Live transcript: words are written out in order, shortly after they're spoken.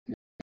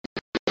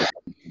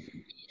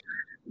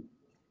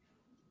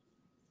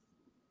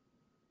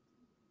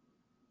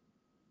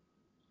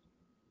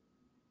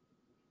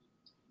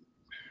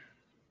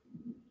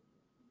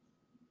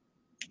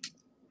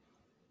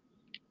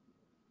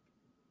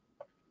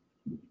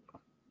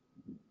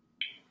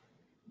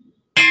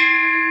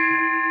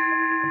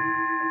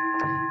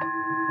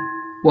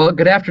Well,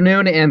 good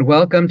afternoon and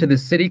welcome to the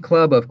City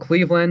Club of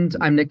Cleveland.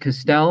 I'm Nick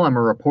Costell. I'm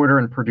a reporter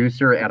and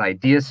producer at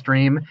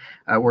IdeaStream.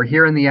 We're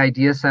here in the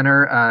Idea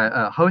Center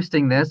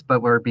hosting this,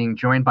 but we're being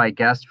joined by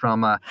guests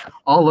from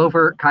all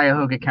over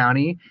Cuyahoga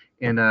County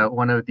in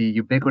one of the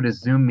ubiquitous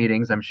Zoom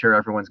meetings I'm sure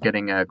everyone's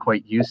getting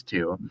quite used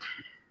to.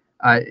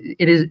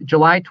 It is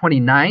July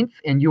 29th,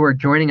 and you are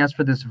joining us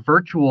for this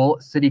virtual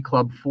City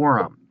Club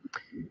Forum.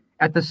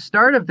 At the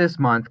start of this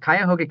month,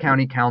 Cuyahoga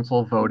County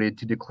Council voted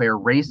to declare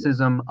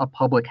racism a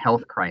public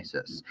health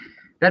crisis.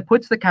 That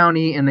puts the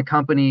county in the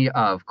company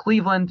of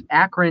Cleveland,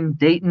 Akron,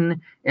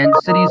 Dayton, and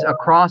cities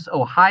across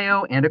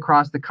Ohio and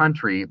across the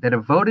country that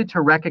have voted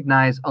to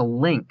recognize a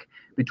link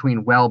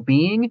between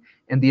well-being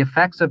and the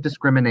effects of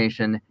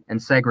discrimination and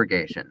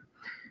segregation.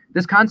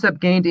 This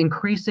concept gained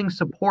increasing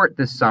support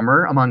this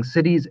summer among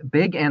cities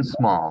big and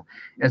small,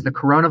 as the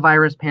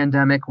coronavirus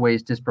pandemic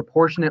weighs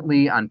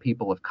disproportionately on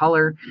people of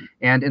color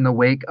and in the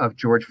wake of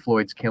George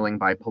Floyd's killing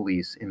by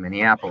police in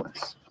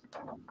Minneapolis.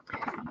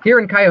 Here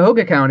in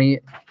Cuyahoga County,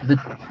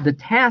 the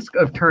task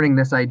of turning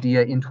this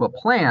idea into a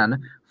plan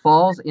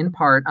falls in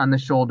part on the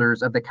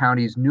shoulders of the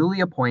county's newly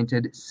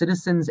appointed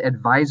Citizens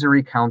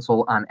Advisory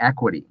Council on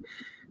Equity.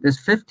 This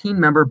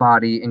 15-member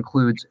body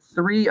includes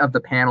 3 of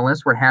the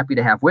panelists we're happy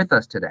to have with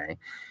us today.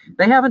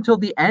 They have until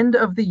the end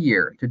of the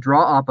year to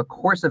draw up a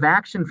course of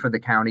action for the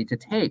county to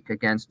take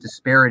against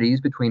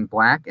disparities between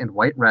Black and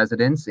white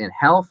residents in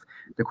health,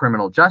 the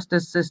criminal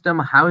justice system,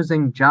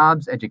 housing,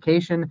 jobs,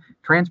 education,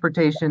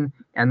 transportation,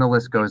 and the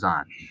list goes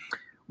on.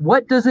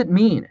 What does it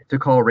mean to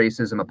call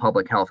racism a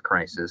public health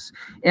crisis?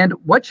 And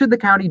what should the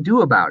county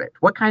do about it?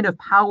 What kind of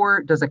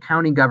power does a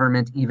county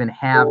government even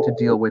have to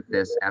deal with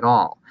this at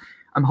all?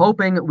 I'm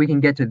hoping we can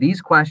get to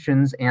these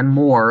questions and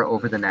more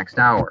over the next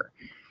hour.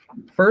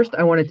 First,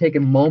 I want to take a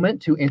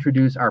moment to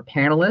introduce our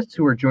panelists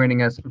who are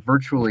joining us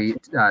virtually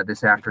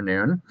this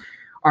afternoon.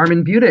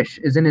 Armin Budish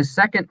is in his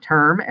second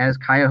term as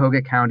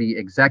Cuyahoga County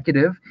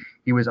Executive.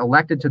 He was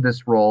elected to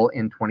this role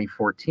in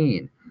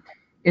 2014.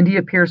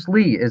 India Pierce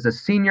Lee is a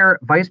Senior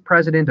Vice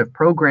President of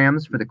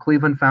Programs for the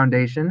Cleveland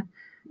Foundation.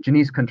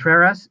 Janice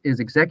Contreras is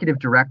Executive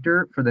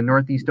Director for the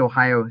Northeast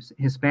Ohio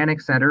Hispanic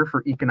Center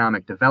for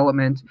Economic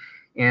Development.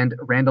 And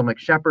Randall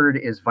McShepard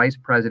is Vice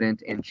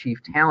President and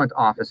Chief Talent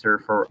Officer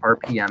for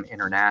RPM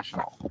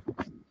International.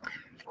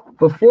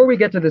 Before we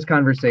get to this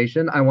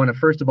conversation, I want to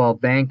first of all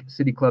thank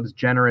City Club's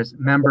generous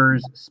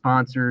members,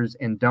 sponsors,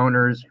 and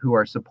donors who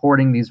are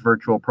supporting these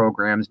virtual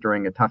programs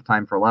during a tough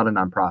time for a lot of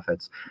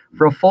nonprofits.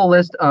 For a full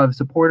list of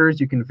supporters,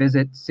 you can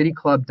visit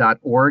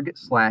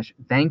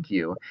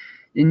cityclub.org/thank-you.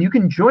 And you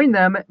can join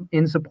them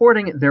in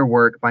supporting their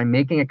work by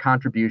making a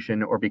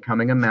contribution or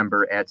becoming a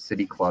member at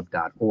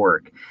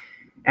cityclub.org.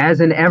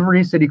 As in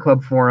every City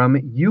Club forum,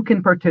 you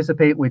can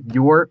participate with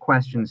your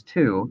questions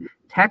too.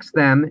 Text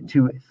them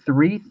to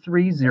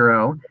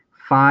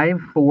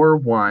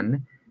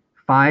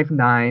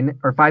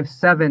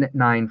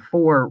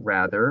 5794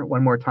 rather.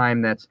 One more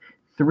time, that's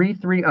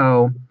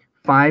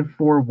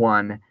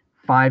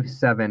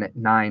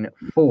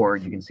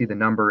 330-541-5794. You can see the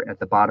number at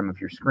the bottom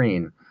of your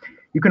screen.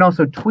 You can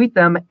also tweet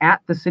them at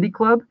the City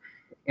Club,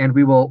 and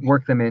we will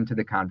work them into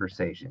the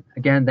conversation.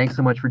 Again, thanks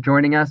so much for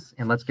joining us,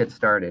 and let's get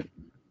started.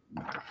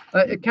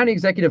 County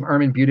Executive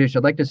Armin Budish,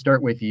 I'd like to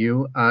start with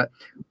you.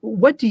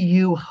 What do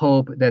you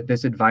hope that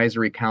this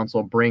advisory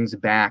council brings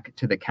back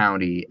to the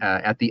county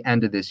at the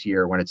end of this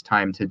year when it's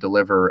time to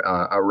deliver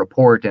a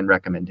report and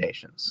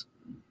recommendations?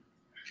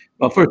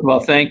 Well, first of all,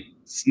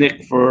 thanks,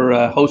 Nick, for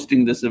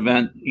hosting this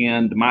event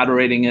and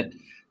moderating it.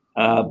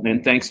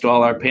 And thanks to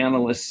all our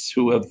panelists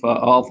who have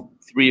all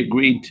 3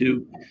 agreed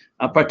to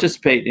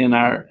participate in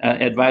our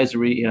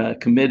advisory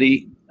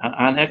committee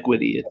on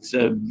equity. It's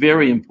a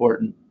very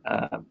important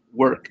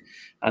work.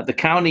 The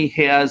county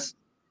has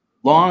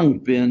long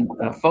been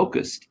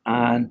focused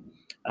on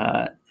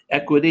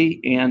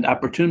equity and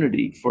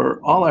opportunity for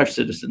all our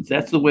citizens.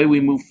 That's the way we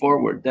move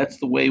forward. That's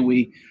the way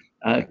we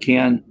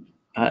can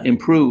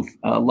improve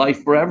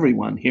life for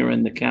everyone here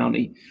in the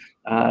county.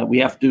 We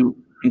have to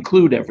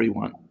include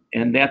everyone,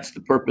 and that's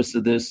the purpose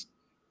of this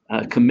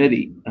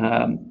committee.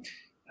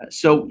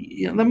 So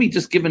let me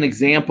just give an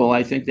example.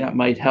 I think that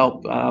might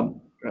help.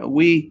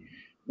 We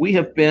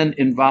have been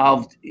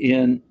involved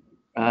in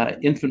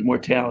infant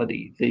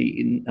mortality.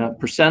 The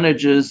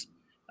percentages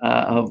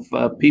of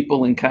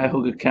people in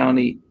Cuyahoga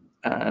County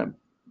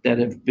that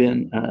have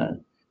been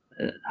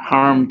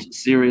harmed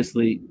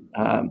seriously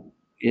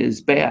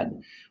is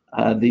bad.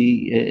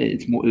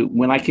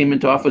 When I came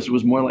into office, it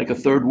was more like a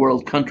third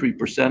world country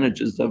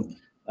percentages of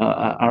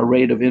our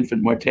rate of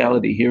infant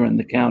mortality here in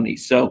the county.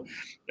 So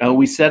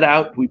we set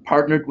out, we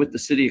partnered with the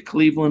city of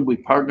Cleveland, we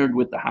partnered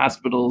with the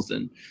hospitals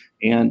and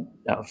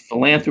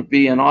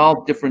philanthropy and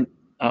all different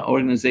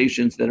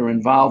organizations that are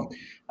involved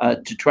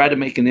to try to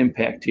make an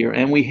impact here.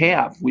 And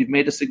we've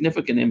made a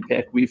significant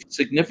impact. We've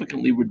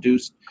significantly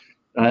reduced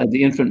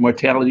the infant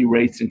mortality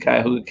rates in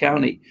Cuyahoga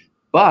County,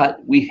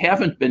 but we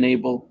haven't been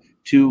able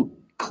to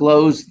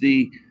close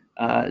the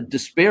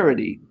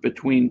disparity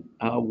between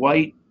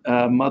white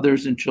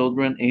mothers and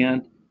children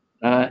and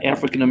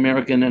African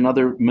American and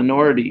other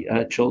minority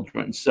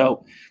children.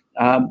 So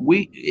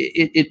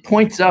it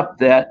points up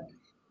that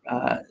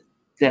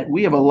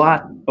we have a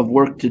lot of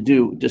work to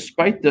do,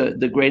 despite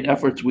the great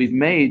efforts we've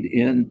made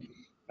in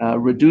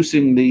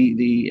reducing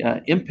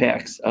the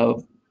impacts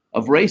of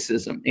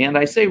racism. And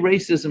I say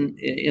racism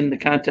in the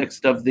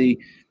context of the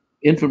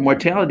infant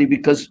mortality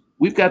because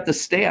we've got the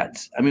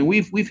stats. I mean,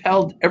 we've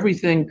held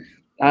everything,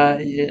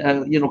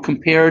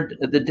 compared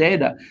the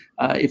data.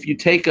 If you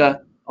take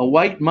a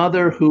white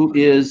mother who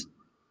is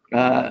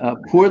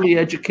poorly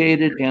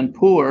educated and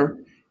poor,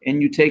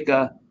 and you take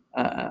a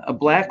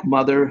black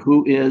mother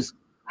who is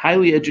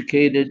highly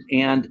educated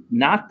and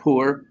not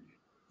poor,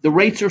 the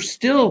rates are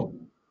still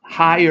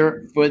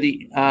higher for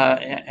the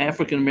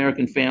African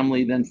American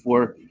family than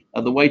for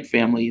the white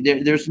family.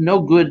 There's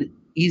no good,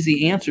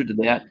 easy answer to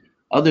that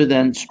other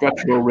than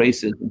structural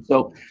racism.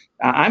 So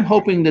I'm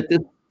hoping that this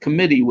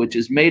committee, which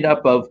is made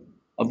up of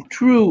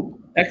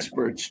true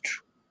experts,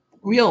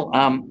 real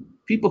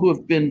people who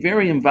have been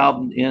very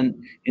involved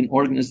in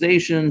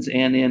organizations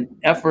and in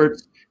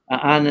efforts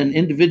on an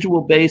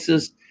individual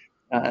basis,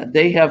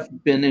 they have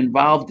been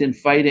involved in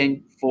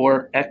fighting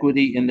for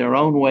equity in their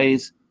own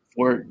ways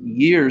for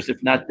years,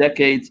 if not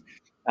decades.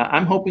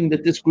 I'm hoping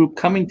that this group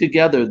coming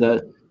together,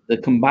 the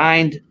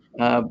combined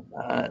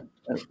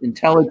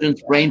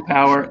intelligence, brain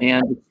power,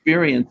 and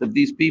experience of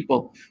these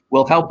people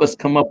will help us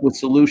come up with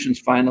solutions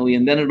finally,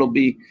 and then it'll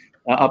be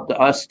up to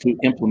us to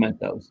implement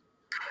those.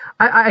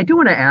 I do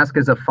want to ask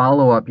as a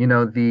follow-up,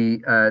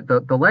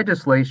 the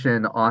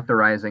legislation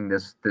authorizing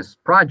this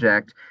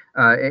project,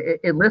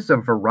 it lists a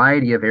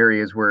variety of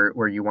areas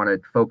where you want to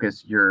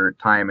focus your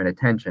time and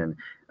attention.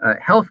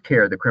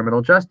 Healthcare, the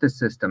criminal justice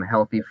system,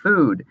 healthy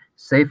food,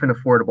 safe and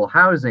affordable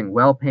housing,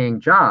 well-paying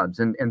jobs,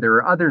 and there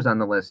are others on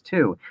the list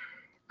too.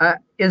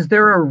 Is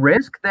there a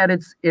risk that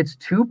it's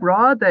too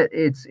broad, that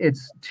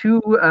it's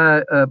too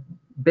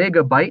big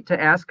a bite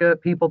to ask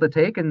people to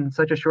take in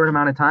such a short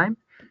amount of time?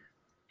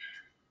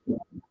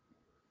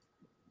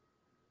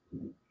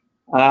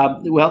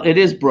 Well, it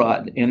is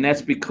broad, and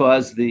that's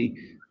because the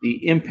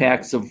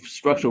impacts of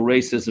structural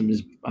racism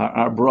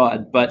are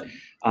broad. But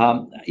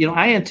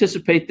I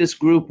anticipate this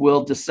group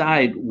will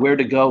decide where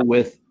to go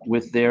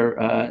with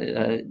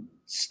their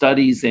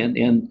studies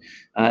and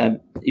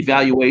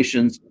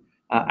evaluations.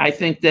 I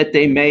think that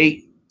they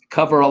may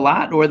cover a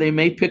lot, or they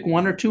may pick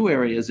one or two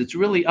areas. It's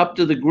really up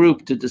to the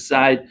group to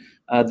decide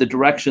the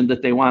direction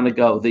that they want to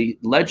go. The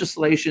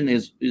legislation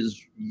is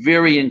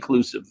very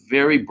inclusive,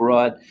 very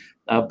broad,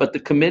 but the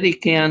committee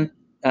can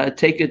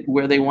take it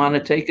where they want to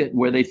take it,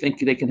 where they think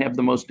they can have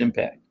the most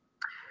impact.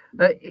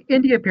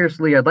 India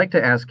Pierce-Lee, I'd like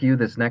to ask you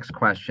this next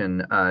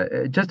question,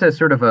 just as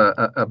sort of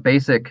a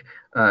basic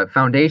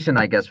foundation,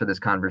 I guess, for this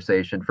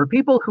conversation. For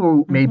people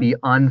who may be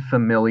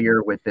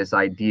unfamiliar with this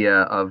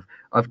idea of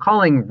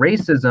calling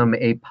racism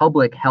a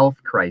public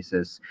health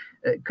crisis,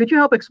 could you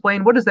help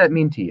explain what does that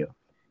mean to you?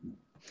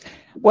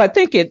 Well, I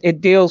think it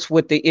deals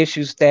with the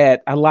issues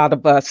that a lot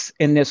of us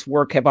in this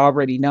work have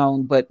already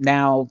known, but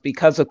now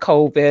because of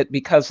COVID,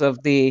 because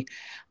of the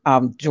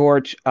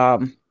George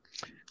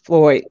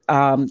Floyd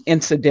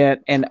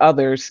incident and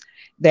others,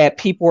 that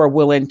people are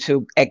willing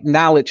to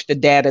acknowledge the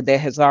data that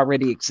has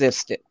already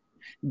existed,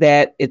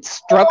 that it's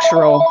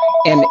structural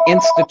and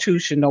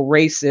institutional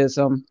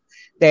racism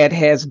that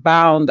has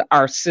bound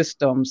our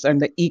systems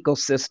and the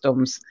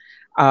ecosystems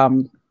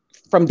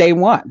from day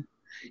one.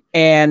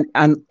 And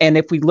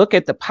if we look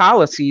at the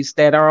policies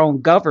that our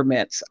own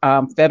governments,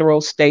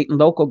 federal, state, and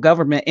local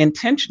government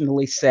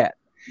intentionally set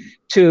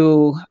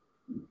to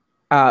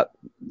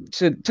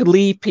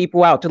leave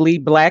people out, to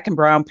leave Black and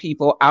brown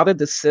people out of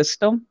the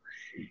system,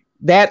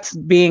 that's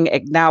being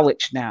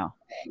acknowledged now.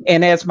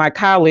 And as my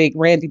colleague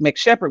Randy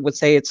McShepard would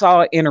say, it's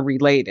all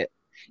interrelated.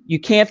 You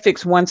can't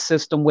fix one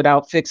system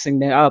without fixing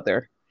the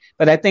other.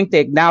 But I think the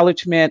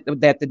acknowledgement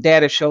that the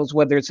data shows,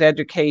 whether it's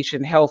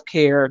education,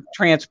 healthcare,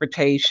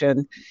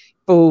 transportation,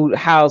 food,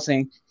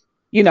 housing,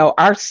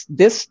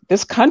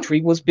 this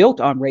country was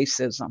built on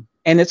racism,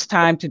 and it's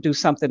time to do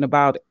something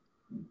about it.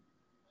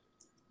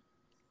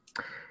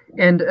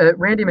 And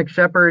Randy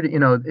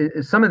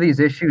McShepard, some of these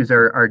issues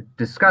are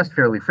discussed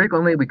fairly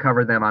frequently. We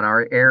cover them on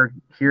our air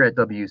here at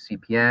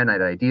WCPN,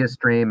 at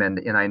IdeaStream,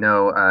 and I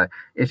know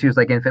issues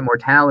like infant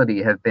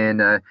mortality have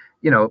been,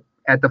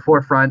 at the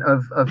forefront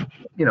of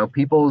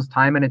people's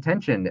time and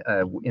attention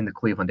in the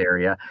Cleveland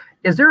area.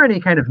 Is there any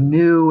kind of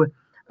new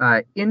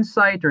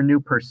insight or new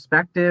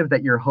perspective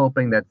that you're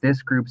hoping that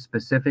this group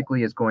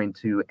specifically is going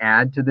to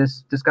add to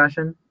this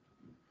discussion?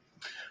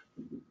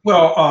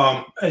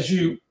 Well, as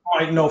you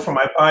might know from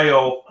my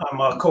bio,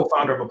 I'm a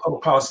co-founder of a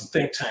public policy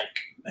think tank,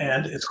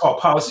 and it's called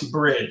Policy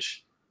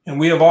Bridge. And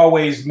we have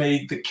always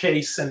made the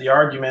case and the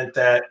argument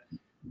that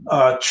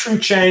true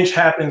change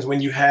happens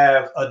when you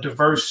have a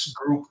diverse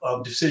group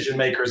of decision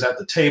makers at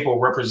the table,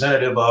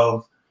 representative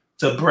of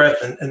the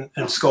breadth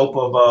and scope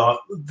of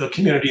the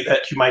community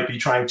that you might be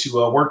trying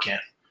to work in.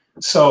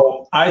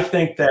 So I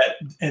think that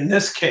in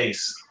this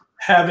case,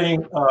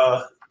 having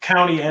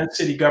county and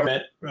city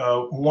government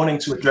wanting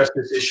to address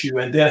this issue,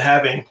 and then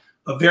having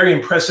a very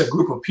impressive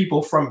group of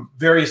people from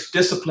various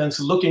disciplines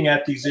looking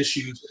at these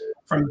issues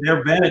from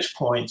their vantage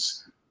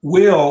points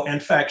will, in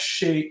fact,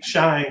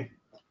 shine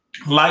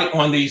light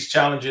on these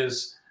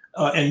challenges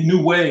in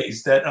new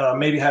ways that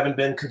maybe haven't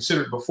been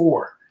considered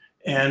before.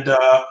 And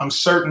I'm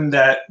certain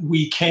that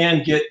we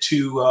can get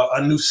to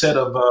a new set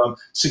of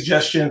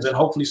suggestions and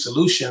hopefully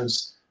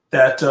solutions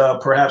that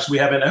perhaps we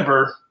haven't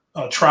ever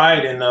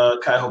tried in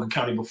Cuyahoga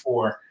County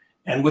before.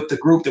 And with the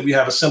group that we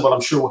have assembled,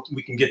 I'm sure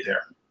we can get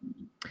there.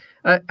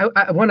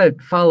 I want to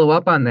follow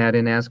up on that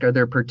and ask, are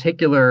there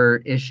particular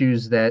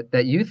issues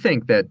that you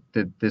think that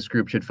this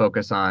group should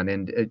focus on,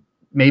 and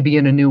maybe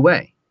in a new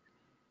way?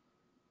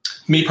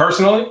 Me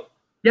personally?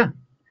 Yeah.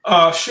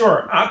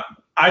 Sure.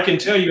 I can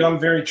tell you I'm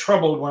very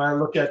troubled when I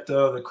look at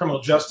the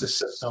criminal justice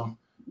system.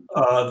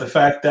 The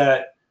fact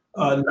that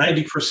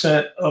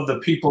 90% of the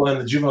people in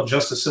the juvenile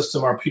justice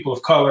system are people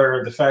of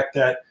color, the fact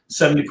that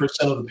 70%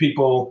 of the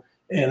people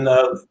in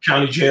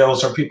county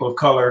jails are people of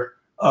color,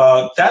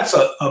 that's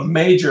a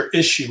major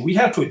issue. We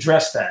have to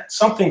address that.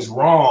 Something's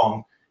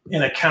wrong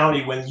in a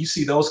county when you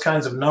see those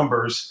kinds of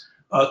numbers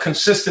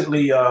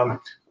consistently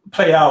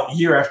play out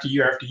year after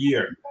year after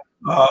year.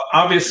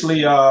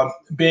 Obviously,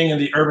 being in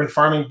the urban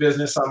farming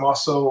business, I'm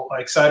also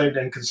excited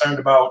and concerned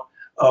about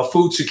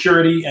food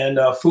security and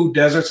food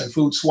deserts and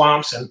food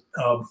swamps and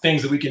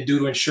things that we can do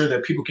to ensure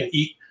that people can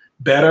eat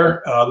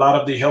better. A lot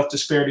of the health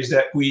disparities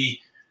that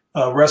we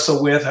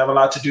wrestle with have a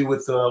lot to do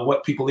with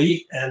what people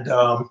eat, and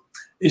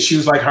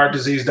issues like heart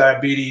disease,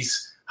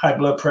 diabetes, high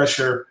blood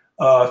pressure,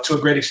 to a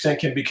great extent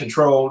can be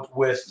controlled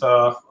with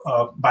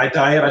by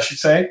diet, I should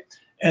say.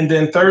 And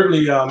then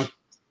thirdly,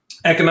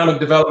 economic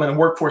development and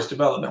workforce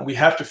development. We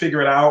have to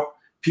figure it out.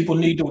 People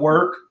need to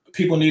work.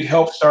 People need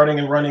help starting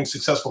and running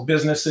successful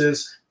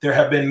businesses. There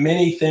have been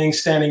many things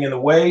standing in the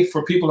way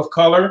for people of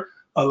color,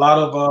 a lot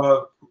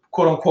of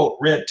quote unquote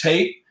red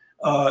tape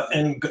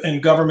in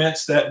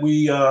governments that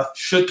we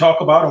should talk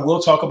about and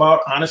will talk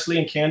about honestly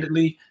and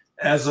candidly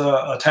as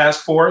a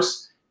task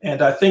force.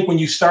 And I think when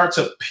you start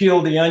to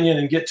peel the onion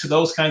and get to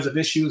those kinds of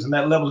issues and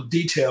that level of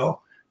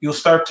detail, you'll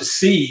start to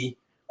see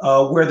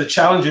where the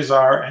challenges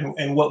are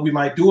and what we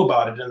might do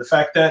about it. And the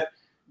fact that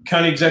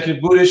County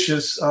Executive Budish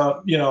has,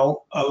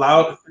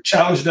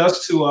 challenged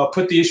us to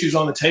put the issues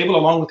on the table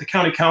along with the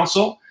County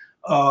Council.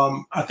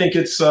 I think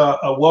it's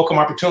a welcome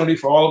opportunity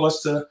for all of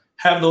us to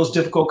have those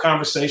difficult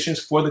conversations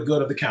for the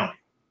good of the county.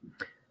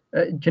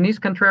 Janice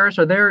Contreras,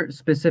 are there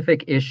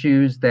specific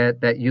issues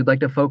that you'd like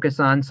to focus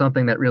on,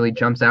 something that really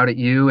jumps out at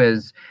you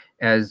as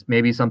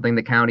maybe something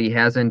the county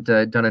hasn't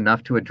done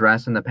enough to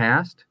address in the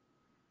past?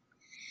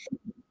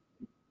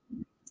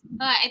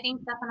 I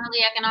think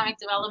definitely economic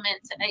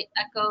development. I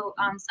echo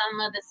some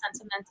of the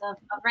sentiments of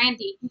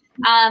Randy.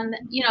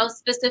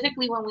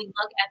 Specifically when we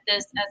look at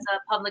this as a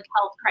public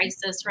health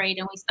crisis, right,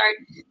 and we start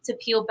to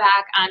peel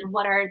back on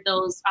what are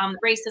those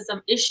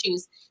racism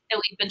issues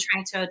that we've been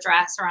trying to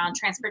address around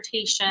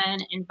transportation,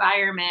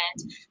 environment,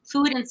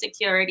 food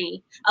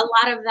insecurity. A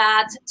lot of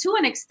that, to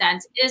an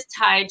extent, is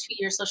tied to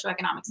your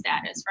socioeconomic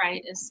status,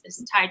 right?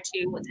 Is tied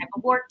to what type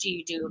of work do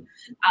you do,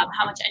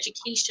 how much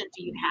education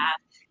do you have,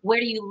 where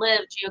do you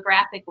live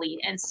geographically?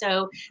 And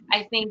so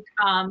I think,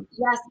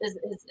 yes,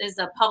 is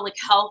a public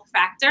health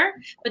factor,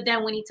 but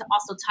then we need to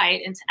also tie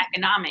it into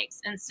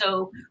economics. And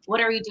so what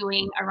are we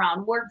doing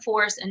around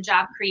workforce and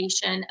job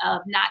creation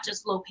of not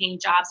just low paying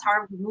jobs? How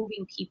are we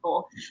moving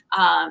people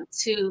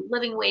to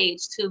living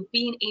wage, to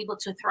being able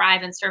to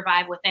thrive and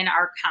survive within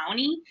our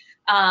county?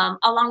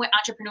 Along with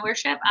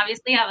entrepreneurship,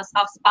 obviously I have a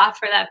soft spot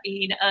for that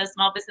being a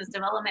small business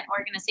development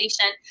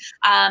organization.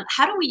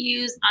 How do we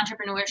use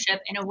entrepreneurship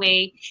in a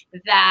way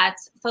that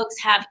folks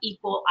have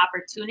equal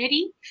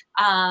opportunity?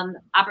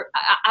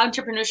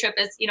 Entrepreneurship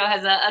is,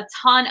 has a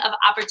ton of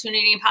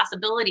opportunity and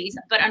possibilities,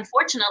 but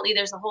unfortunately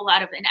there's a whole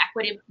lot of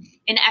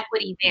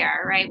inequity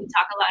there, right? We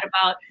talk a lot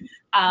about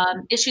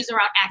issues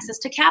around access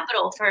to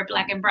capital for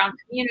Black and Brown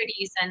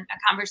communities, and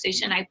a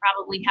conversation I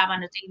probably have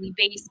on a daily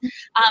basis.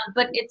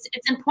 But it's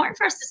important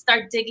for us to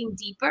start digging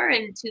deeper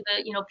into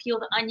the, peel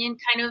the onion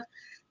kind of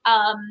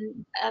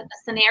a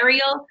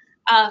scenario.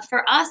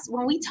 For us,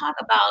 when we talk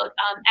about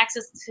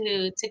access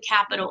to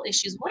capital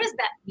issues, what does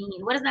that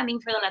mean? What does that mean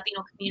for the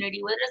Latino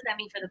community? What does that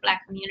mean for the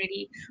Black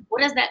community?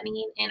 What does that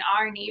mean in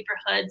our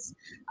neighborhoods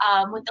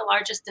with the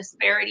largest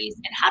disparities?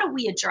 And how do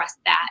we address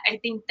that? I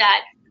think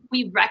that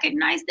we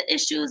recognize the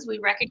issues, we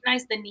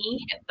recognize the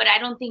need, but I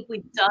don't think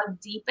we've dug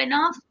deep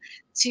enough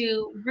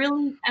to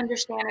really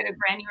understand at a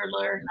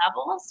granular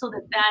level so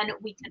that then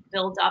we can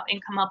build up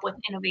and come up with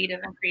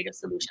innovative and creative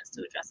solutions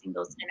to addressing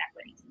those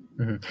inequities.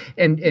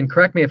 Mm-hmm. And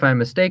correct me if I'm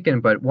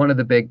mistaken, but one of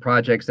the big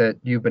projects that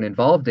you've been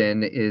involved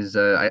in is,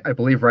 I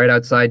believe, right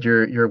outside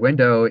your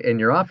window in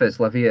your office,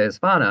 La Via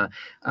Hispana.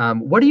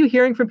 What are you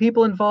hearing from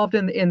people involved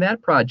in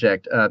that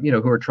project,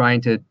 who are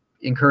trying to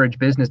encourage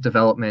business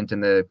development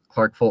in the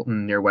Clark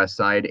Fulton near West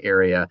Side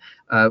area?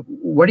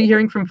 What are you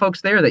hearing from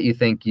folks there that you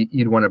think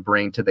you'd want to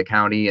bring to the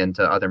county and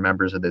to other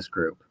members of this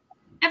group?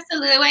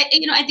 Absolutely.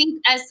 I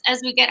think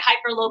as we get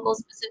hyper local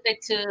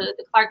specific to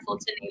the Clark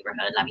Fulton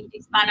neighborhood, La Villa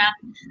Hispana,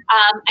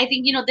 I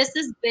think, this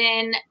has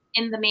been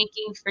in the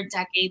making for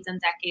decades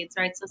and decades,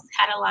 right? So it's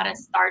had a lot of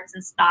starts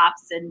and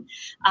stops and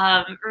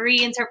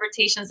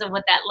reinterpretations of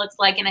what that looks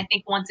like. And I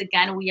think once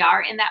again, we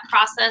are in that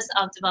process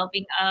of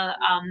developing a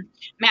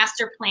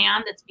master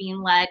plan that's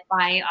being led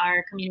by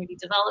our community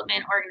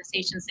development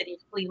organization, City of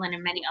Cleveland,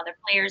 and many other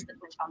players. The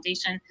Clinton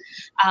Foundation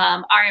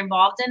are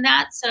involved in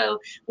that. So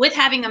with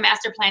having a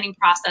master planning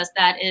process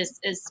that is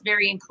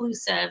very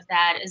inclusive,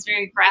 that is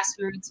very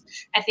grassroots,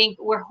 I think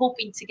we're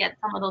hoping to get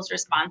some of those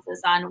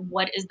responses on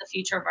what is the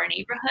future of our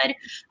neighborhood.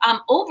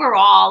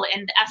 Overall,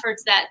 and the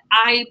efforts that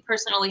I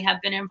personally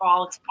have been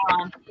involved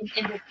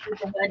in this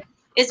neighborhood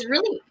is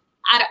really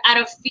out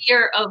of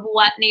fear of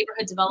what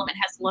neighborhood development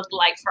has looked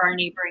like for our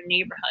neighboring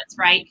neighborhoods,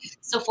 right?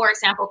 So, for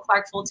example,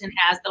 Clark Fulton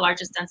has the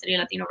largest density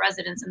of Latino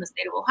residents in the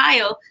state of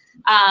Ohio,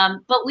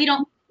 but we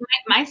don't.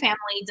 My family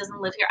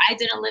doesn't live here. I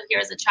didn't live here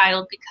as a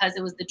child because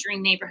it was the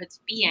dream neighborhood to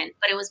be in,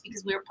 but it was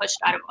because we were pushed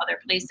out of other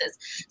places.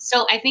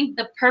 So I think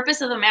the purpose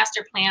of the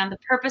master plan, the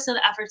purpose of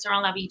the efforts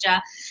around La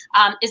Villa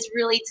is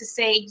really to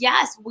say,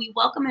 yes, we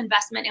welcome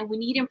investment and we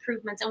need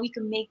improvements and we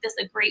can make this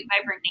a great,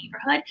 vibrant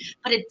neighborhood,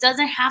 but it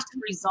doesn't have to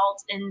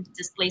result in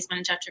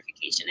displacement and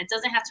gentrification. It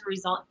doesn't have to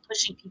result in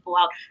pushing people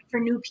out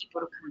for new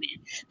people to come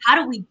in. How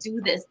do we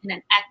do this in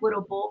an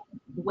equitable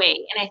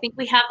way? And I think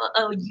we have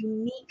a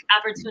unique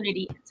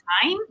opportunity and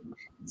time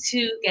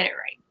to get it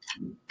right.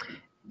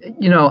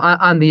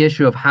 On the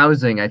issue of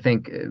housing, I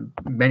think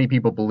many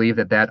people believe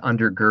that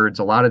undergirds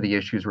a lot of the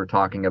issues we're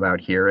talking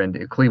about here.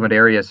 And Cleveland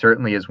area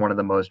certainly is one of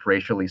the most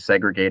racially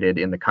segregated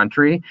in the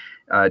country.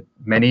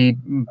 Many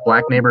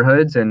Black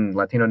neighborhoods and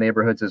Latino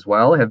neighborhoods as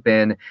well have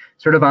been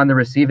sort of on the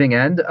receiving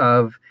end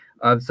of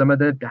some of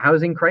the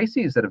housing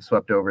crises that have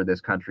swept over this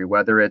country,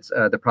 whether it's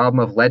the problem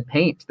of lead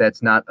paint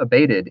that's not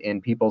abated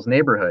in people's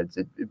neighborhoods,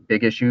 a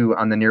big issue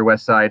on the near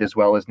west side, as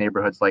well as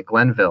neighborhoods like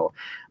Glenville,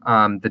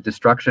 the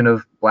destruction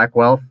of Black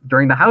wealth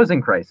during the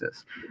housing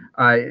crisis.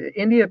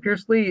 India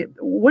Pearsley,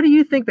 what do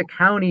you think the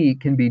county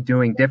can be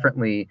doing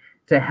differently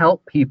to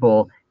help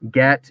people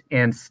get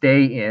and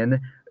stay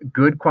in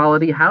good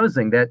quality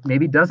housing that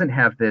maybe doesn't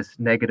have this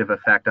negative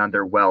effect on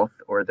their wealth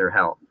or their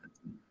health?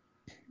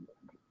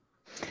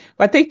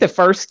 I think the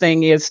first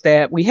thing is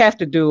that we have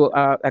to do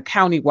a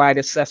county-wide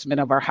assessment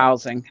of our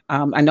housing.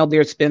 I know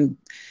this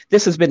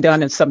has been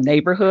done in some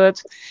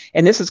neighborhoods,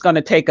 and this is going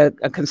to take a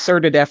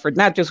concerted effort,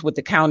 not just with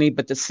the county,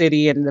 but the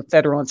city and the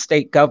federal and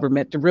state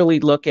government to really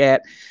look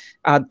at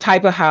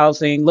type of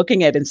housing,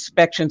 looking at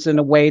inspections in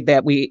a way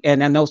that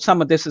and I know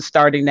some of this is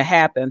starting to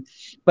happen,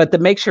 but to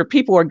make sure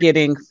people are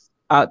getting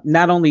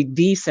not only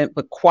decent,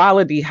 but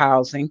quality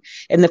housing.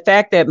 And the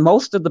fact that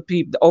most of the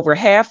people, over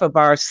half of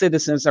our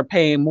citizens are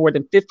paying more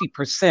than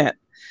 50%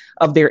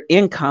 of their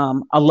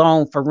income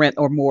alone for rent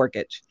or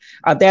mortgage.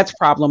 That's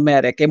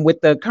problematic. And with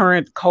the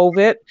current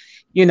COVID,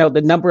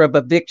 the number of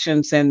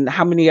evictions and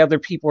how many other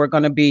people are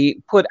going to be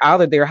put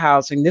out of their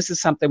housing, this is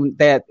something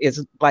that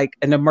is like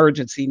an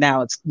emergency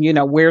now. It's,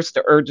 where's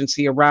the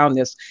urgency around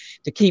this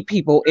to keep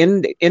people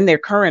in their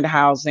current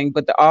housing,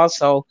 but to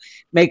also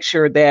make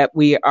sure that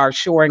we are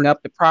shoring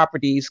up the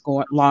properties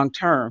going long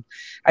term.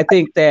 I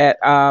think that,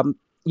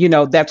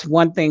 that's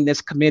one thing this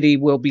committee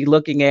will be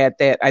looking at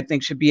that I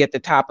think should be at the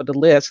top of the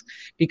list,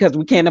 because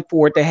we can't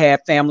afford to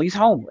have families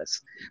homeless.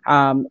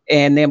 And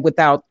then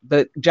without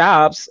the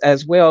jobs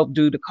as well,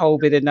 due to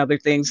COVID and other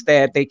things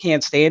that they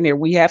can't stay in there,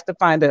 we have to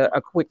find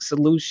a quick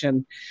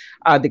solution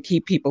to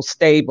keep people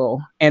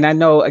stable. And I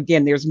know,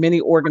 again, there's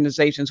many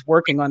organizations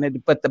working on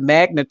it, but the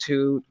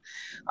magnitude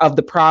of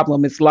the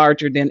problem is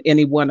larger than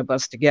any one of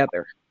us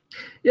together.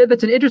 Yeah,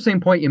 that's an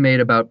interesting point you made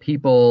about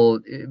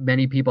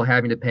many people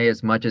having to pay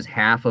as much as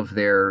half of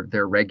their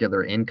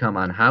regular income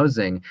on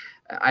housing.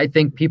 I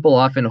think people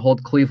often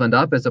hold Cleveland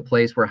up as a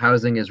place where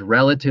housing is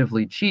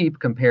relatively cheap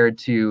compared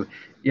to,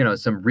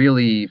 some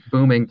really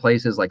booming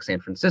places like San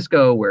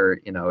Francisco, where,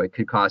 it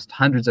could cost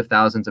hundreds of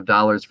thousands of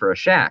dollars for a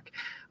shack.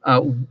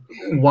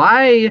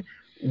 Why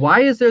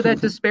is there that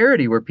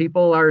disparity where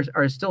people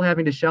are still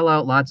having to shell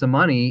out lots of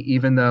money,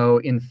 even though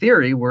in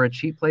theory we're a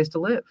cheap place to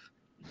live?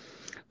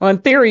 Well, in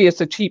theory,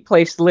 it's a cheap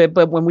place to live,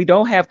 but when we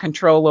don't have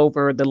control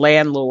over the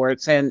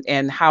landlords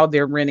and how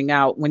they're renting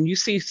out, when you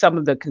see some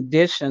of the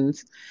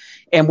conditions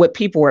and what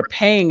people are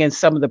paying in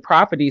some of the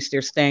properties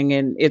they're staying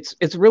in,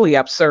 it's really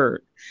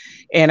absurd.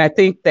 And I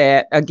think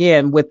that,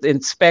 again, with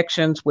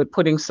inspections, with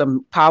putting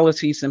some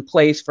policies in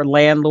place for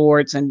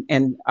landlords and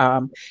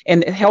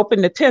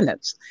helping the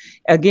tenants,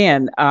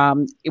 again,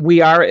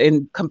 we are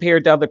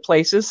compared to other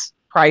places,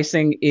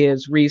 pricing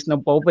is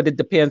reasonable, but it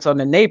depends on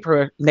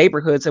the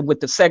neighborhoods, and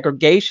with the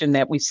segregation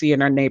that we see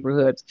in our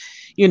neighborhoods,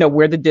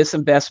 where the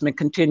disinvestment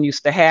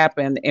continues to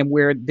happen and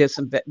where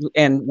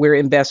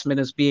investment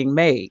is being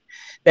made.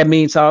 That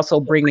means also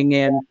bringing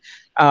in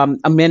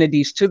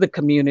amenities to the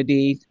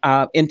community,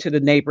 into the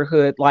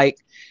neighborhood, like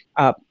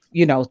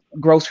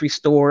grocery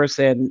stores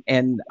and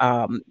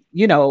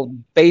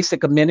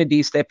basic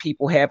amenities that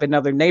people have in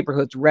other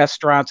neighborhoods,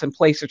 restaurants and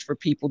places for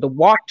people to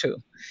walk to.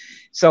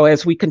 So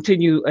as we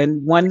continue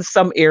in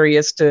some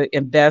areas to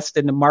invest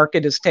and the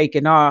market is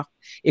taking off,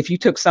 if you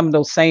took some of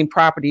those same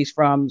properties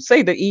from,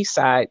 say, the east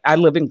side, I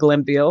live in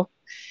Glenville,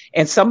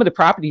 and some of the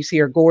properties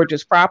here are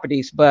gorgeous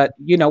properties, but,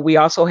 we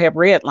also have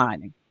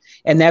redlining.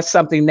 And that's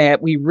something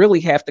that we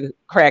really have to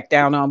crack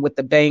down on with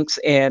the banks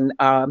and,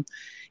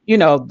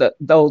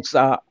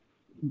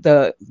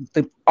 the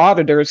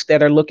auditors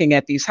that are looking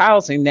at these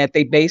housing, that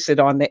they base it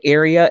on the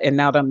area and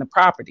not on the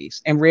properties.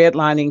 And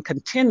redlining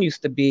continues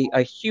to be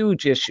a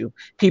huge issue.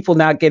 People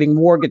not getting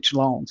mortgage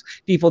loans,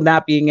 people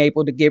not being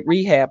able to get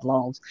rehab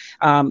loans.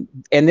 And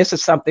this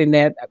is something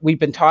that we've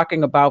been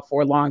talking about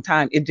for a long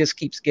time. It just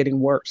keeps getting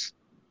worse.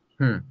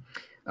 Go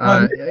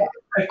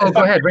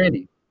ahead,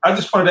 Randy. I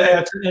just wanted to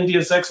add to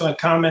India's excellent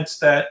comments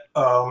that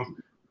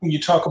when you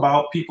talk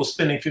about people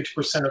spending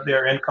 50% of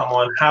their income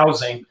on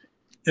housing,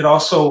 it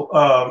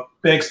also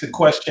begs the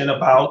question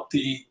about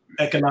the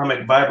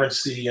economic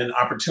vibrancy and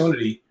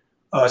opportunity,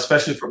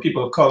 especially for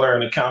people of color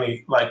in a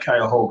county like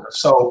Cuyahoga.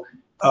 So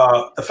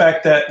the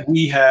fact that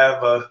we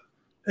have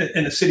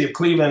in the city of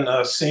Cleveland,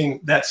 seeing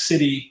that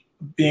city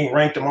being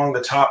ranked among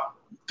the top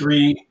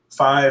 3-5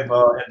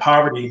 in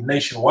poverty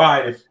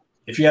nationwide,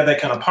 if you have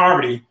that kind of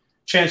poverty,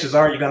 chances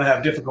are you're going to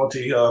have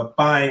difficulty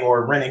buying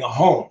or renting a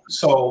home.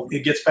 So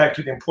it gets back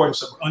to the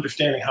importance of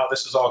understanding how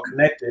this is all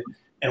connected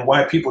and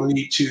why people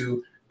need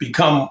to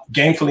become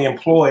gainfully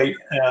employed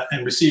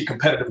and receive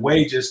competitive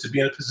wages to be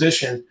in a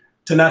position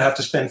to not have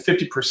to spend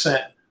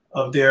 50%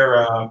 of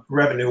their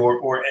revenue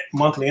or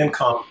monthly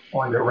income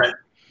on their rent.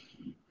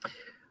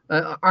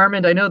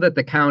 Armand, I know that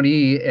the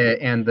county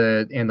and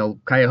the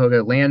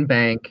Cuyahoga Land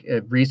Bank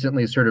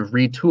recently sort of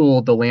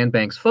retooled the land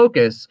bank's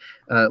focus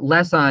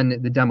less on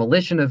the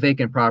demolition of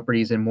vacant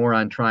properties and more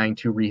on trying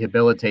to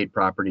rehabilitate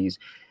properties.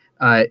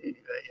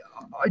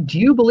 Do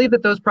you believe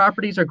that those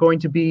properties are going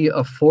to be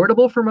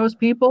affordable for most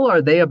people?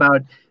 Are they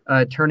about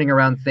turning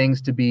around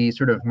things to be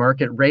sort of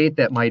market rate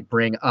that might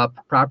bring up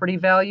property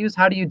values?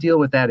 How do you deal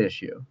with that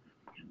issue?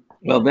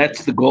 Well,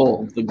 that's the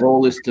goal. The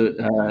goal is to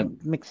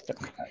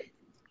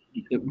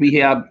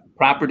rehab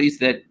properties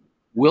that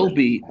will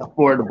be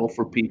affordable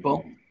for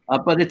people.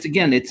 But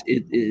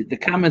the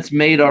comments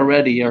made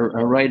already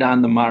are right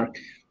on the mark.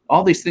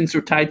 All these things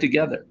are tied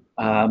together.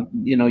 No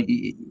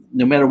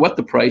matter what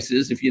the price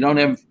is, if you don't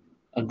have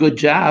a good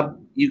job,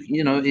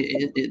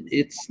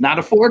 it's not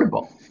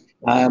affordable.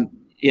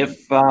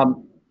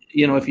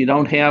 If you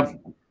don't have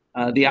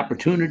the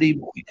opportunity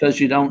because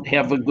you don't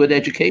have a good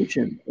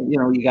education,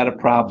 you got a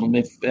problem.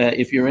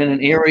 If you're in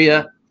an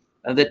area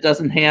that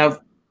doesn't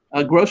have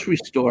a grocery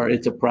store,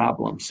 it's a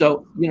problem.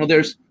 So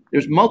there's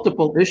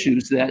multiple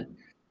issues that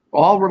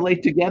all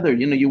relate together.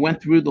 You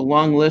went through the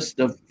long list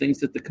of things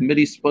that the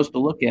committee's supposed to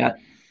look at.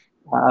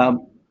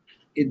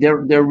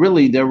 They're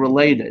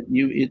related.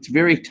 It's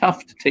very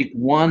tough to take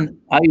one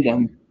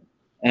item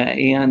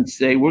and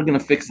say we're going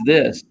to fix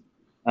this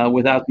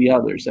without the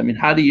others. I mean,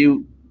 how do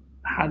you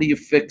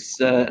fix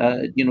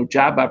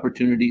job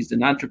opportunities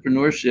and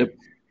entrepreneurship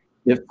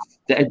if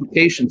the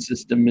education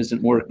system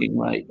isn't working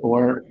right,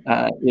 or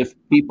if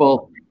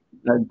people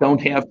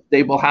don't have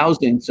stable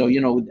housing? So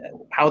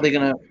how are they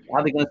going to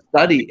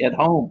study at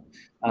home?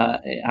 How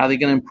are they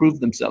going to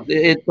improve themselves?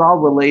 It's all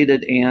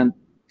related, and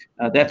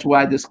that's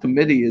why this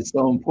committee is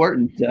so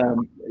important.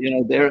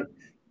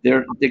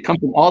 They come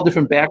from all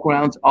different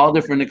backgrounds, all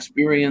different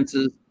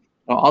experiences,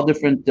 all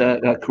different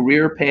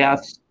career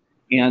paths,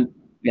 and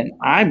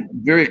I'm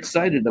very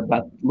excited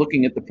about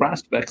looking at the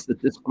prospects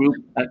that this group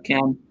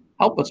can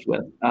help us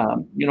with.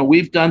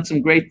 We've done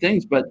some great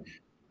things, but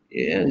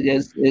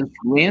as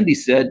Randy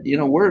said,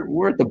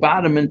 we're at the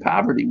bottom in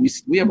poverty.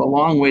 We have a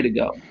long way to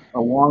go.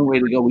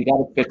 We got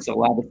to fix a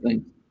lot of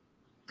things.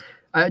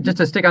 Just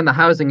to stick on the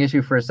housing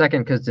issue for a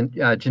second, because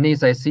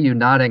Janice, I see you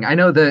nodding. I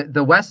know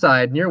the west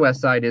side, near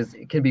west side,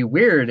 can be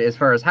weird as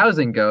far as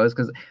housing goes,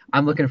 because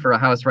I'm looking for a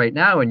house right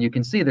now, and you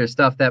can see there's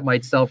stuff that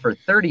might sell for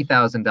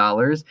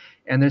 $30,000,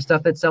 and there's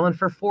stuff that's selling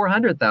for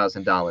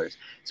 $400,000.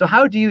 So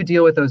how do you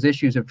deal with those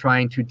issues of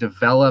trying to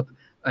develop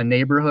a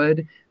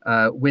neighborhood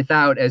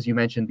without, as you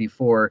mentioned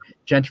before,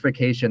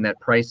 gentrification that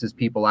prices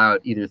people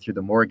out either through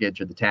the mortgage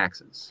or the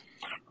taxes?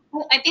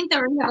 I think the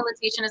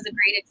rehabilitation is a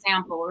great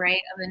example, right,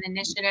 of an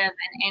initiative,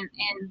 and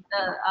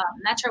the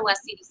Metro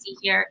West CDC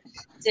here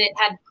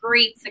had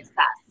great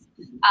success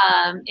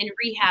in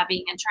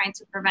rehabbing and trying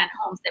to prevent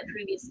homes that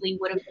previously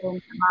would have been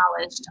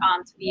demolished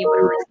to be able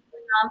to restore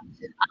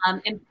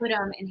them and put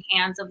them in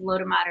hands of low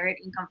to moderate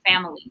income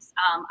families.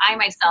 I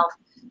myself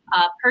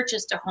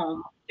purchased a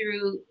home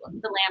through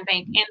the land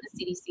bank and the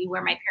CDC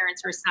where my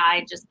parents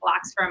reside, just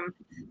blocks from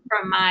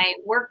from my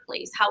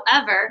workplace.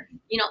 However,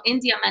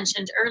 India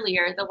mentioned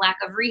earlier the lack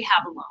of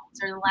rehab loans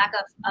or the lack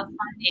of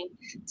funding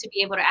to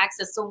be able to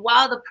access. So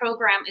while the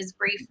program is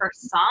great for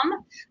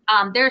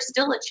some, there's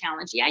still a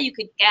challenge. Yeah, you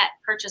could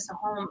purchase a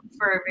home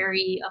for a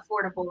very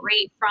affordable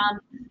rate from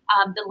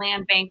the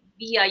land bank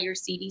via your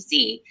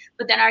CDC,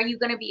 but then are you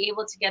going to be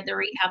able to get the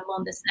rehab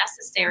loan that's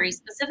necessary,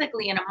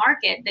 specifically in a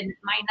market that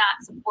might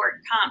not support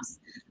comps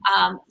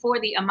for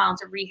the amount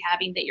of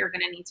rehabbing that you're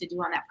going to need to do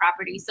on that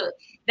property? So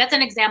that's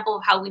an example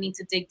of how we need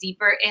to dig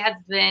deeper. It has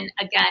been,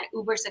 again,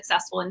 uber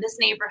successful in this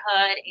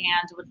neighborhood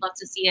and would love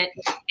to see it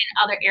in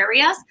other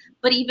areas.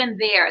 But even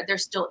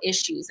there's still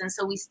issues. And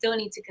so we still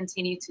need to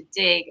continue to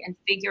dig and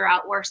figure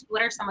out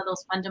what are some of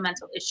those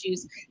fundamental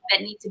issues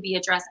that need to be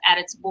addressed at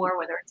its core,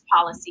 whether it's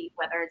policy,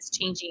 whether it's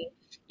changing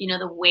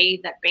the way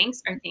that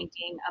banks are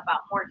thinking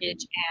about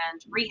mortgage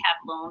and rehab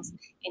loans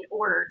in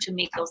order to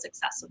make those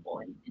accessible.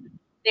 And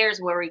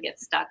there's where we get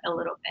stuck a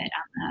little bit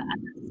on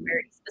the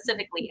disparity,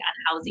 specifically on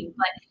housing.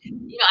 But,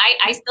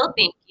 I still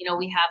think,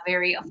 we have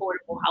very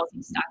affordable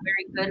housing stock,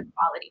 very good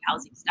quality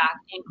housing stock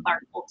in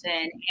Clark Fulton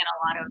and a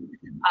lot of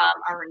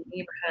our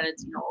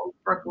neighborhoods.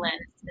 Brooklyn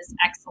is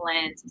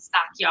excellent.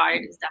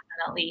 Stockyard is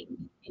definitely,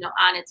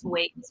 on its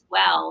way as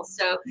well.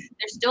 So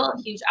there's still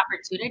a huge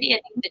opportunity. I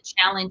think the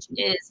challenge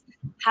is,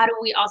 how do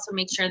we also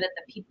make sure that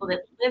the people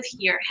that live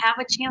here have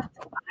a chance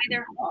to buy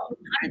their home?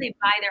 How do they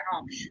buy their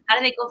home? How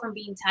do they go from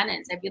being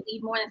tenants? I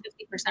believe more than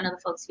 50% of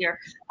the folks here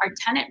are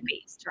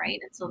tenant-based, right?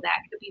 And so that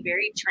could be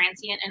very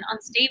transient and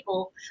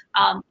unstable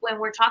when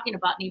we're talking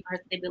about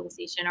neighborhood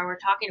stabilization, or we're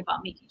talking about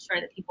making sure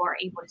that people are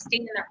able to stay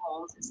in their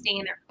homes and stay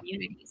in their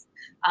communities.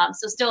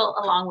 So still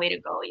a long way to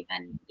go,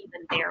 even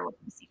there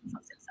we've seen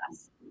some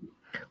success.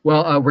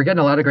 Well, we're getting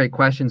a lot of great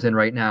questions in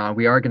right now, and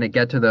we are going to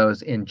get to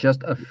those in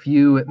just a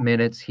few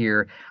minutes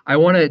here. I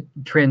want to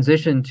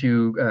transition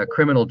to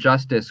criminal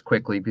justice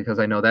quickly, because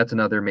I know that's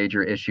another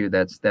major issue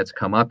that's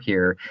come up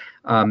here.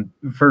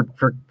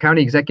 For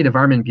County Executive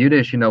Armin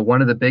Budish,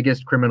 one of the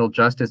biggest criminal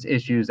justice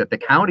issues that the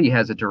county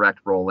has a direct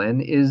role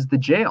in is the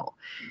jail.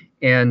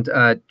 And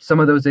some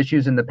of those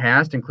issues in the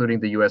past, including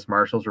the U.S.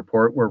 Marshal's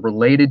report, were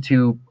related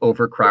to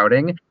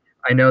overcrowding.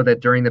 I know that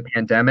during the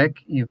pandemic,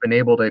 you've been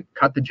able to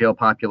cut the jail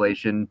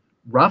population,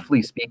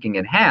 roughly speaking,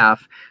 in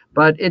half,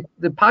 but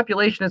the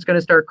population is going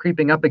to start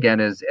creeping up again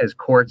as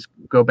courts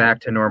go back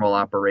to normal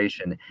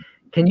operation.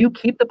 Can you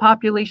keep the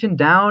population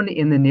down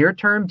in the near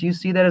term? Do you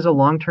see that as a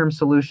long-term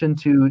solution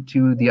to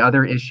the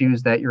other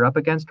issues that you're up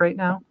against right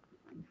now?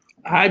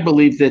 I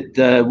believe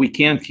that we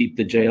can keep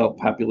the jail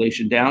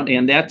population down,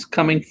 and that's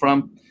coming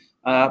from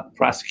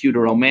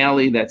Prosecutor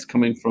O'Malley, that's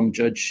coming from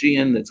Judge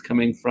Sheehan, that's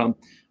coming from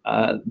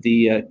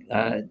the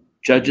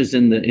judges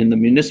in the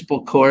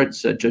municipal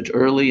courts, Judge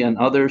Early and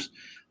others.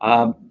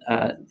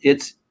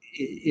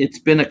 It's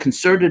been a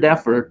concerted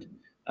effort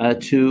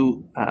of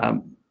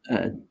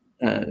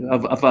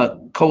a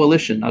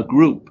coalition, a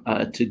group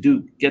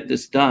to get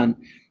this done,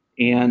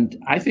 and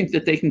I think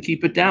that they can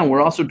keep it down.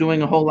 We're also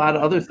doing a whole lot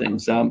of other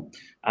things.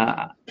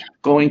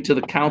 Going to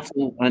the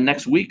council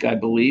next week, I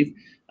believe,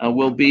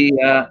 will be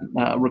a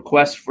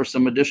request for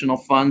some additional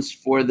funds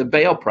for the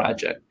bail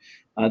project.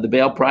 The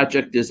Bail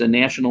Project is a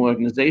national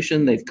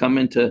organization. They've come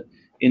into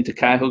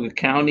Cuyahoga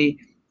County.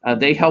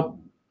 They help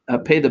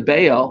pay the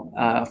bail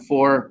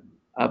for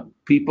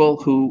people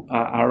who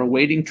are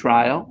awaiting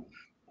trial,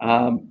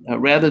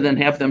 rather than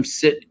have them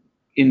sit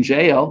in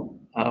jail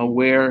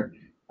where,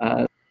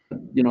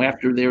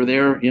 after they're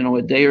there,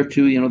 a day or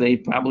two, they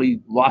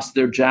probably lost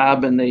their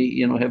job and they,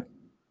 have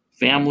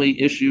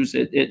family issues.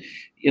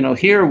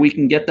 Here we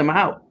can get them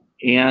out.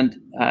 And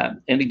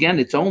again,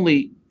 it's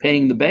only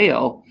paying the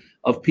bail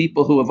of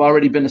people who have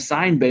already been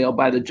assigned bail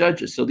by the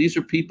judges. So these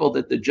are people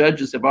that the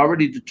judges have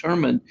already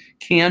determined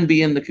can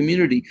be in the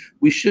community.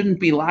 We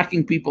shouldn't be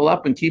locking people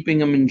up and keeping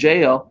them in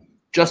jail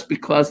just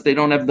because they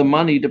don't have the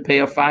money to pay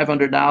a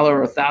 $500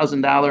 or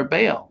 $1,000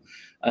 bail.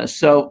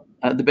 So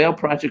the Bail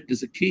Project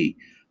is a key.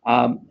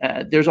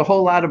 There's a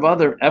whole lot of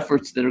other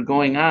efforts that are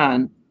going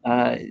on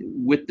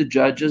with the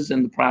judges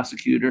and the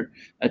prosecutor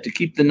to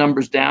keep the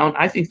numbers down.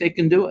 I think they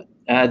can do it.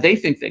 They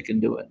think they can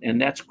do it,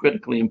 and that's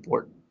critically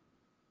important.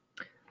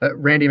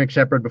 Randy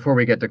McShepard, before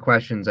we get to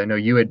questions, I know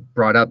you had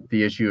brought up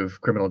the issue of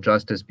criminal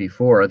justice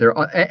before. Are there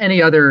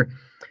any other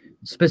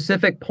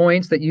specific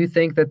points that you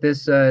think that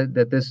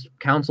this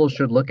council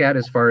should look at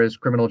as far as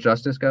criminal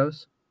justice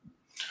goes?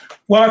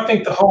 Well, I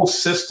think the whole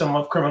system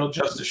of criminal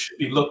justice should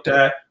be looked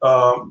at,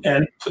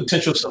 and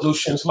potential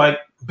solutions like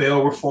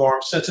bail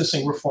reform,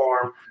 sentencing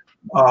reform,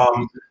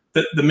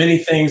 the many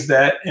things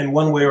that in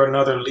one way or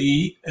another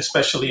lead,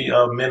 especially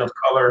men of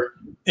color,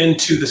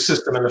 into the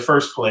system in the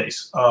first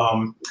place.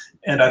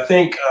 And I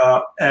think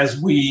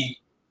as we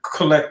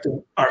collect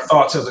our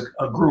thoughts as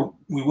a group,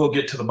 we will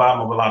get to the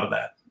bottom of a lot of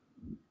that.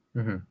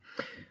 Mm-hmm.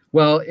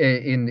 Well,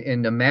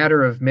 in a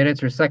matter of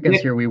minutes or seconds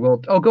here, we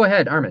will. Oh, go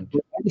ahead, Armin.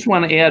 I just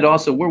want to add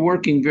also, we're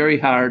working very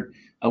hard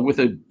with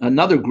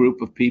another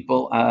group of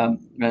people,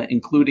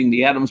 including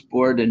the Adams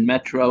Board and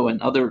Metro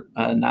and other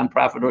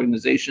nonprofit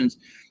organizations,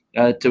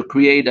 to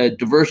create a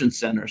diversion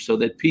center so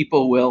that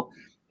people will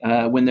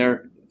when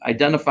they're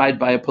identified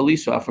by a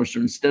police officer,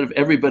 instead of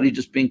everybody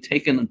just being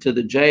taken to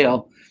the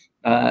jail,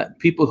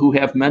 people who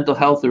have mental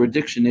health or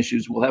addiction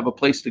issues will have a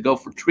place to go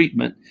for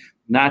treatment,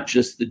 not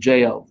just the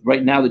jail.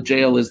 Right now, the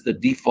jail is the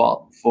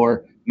default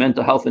for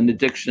mental health and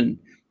addiction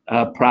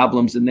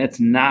problems, and that's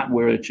not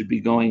where it should be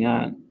going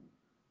on.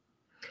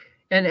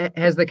 And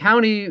has the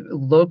county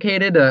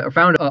located or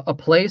found a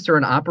place or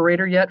an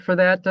operator yet for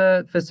that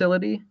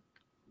facility?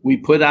 We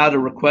put out a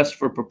request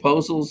for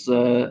proposals.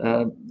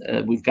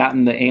 We've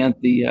gotten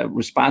the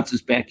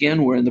responses back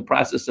in. We're in the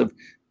process of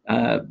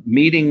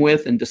meeting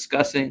with and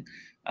discussing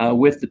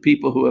with the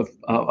people who have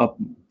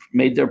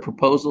made their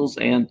proposals,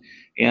 and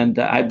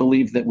I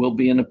believe that we'll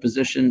be in a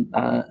position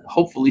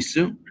hopefully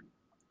soon.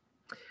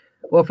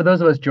 Well, for those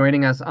of us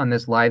joining us on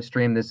this live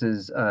stream, this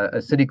is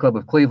a City Club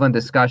of Cleveland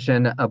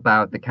discussion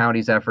about the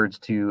county's efforts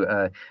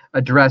to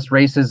address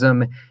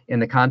racism in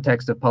the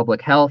context of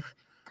public health.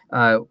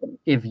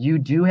 If you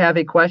do have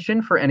a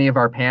question for any of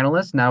our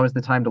panelists, now is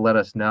the time to let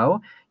us know.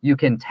 You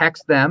can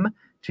text them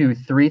to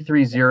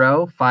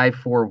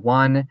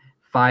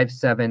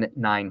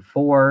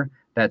 330-541-5794.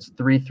 That's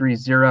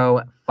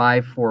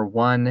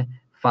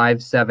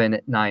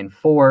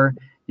 330-541-5794.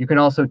 You can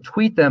also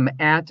tweet them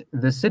at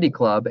the City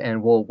Club,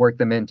 and we'll work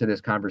them into this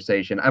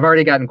conversation. I've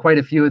already gotten quite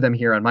a few of them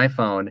here on my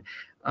phone,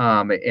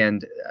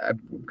 and I'm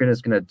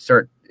just going to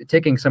start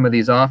ticking some of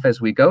these off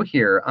as we go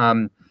here.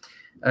 Armand,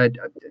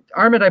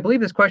 I believe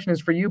this question is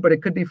for you, but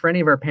it could be for any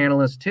of our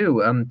panelists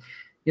too.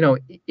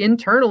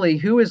 Internally,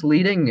 who is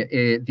leading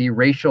the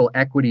racial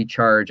equity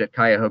charge at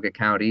Cuyahoga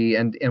County,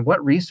 and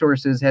what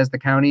resources has the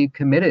county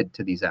committed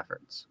to these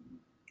efforts?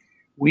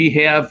 We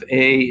have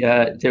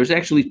there's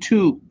actually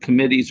two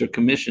committees or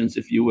commissions,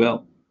 if you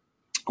will.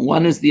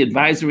 One is the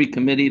advisory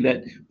committee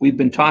that we've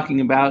been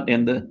talking about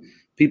and the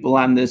people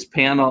on this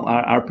panel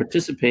are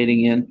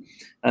participating in.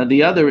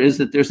 The other is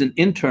that there's an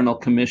internal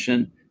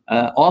commission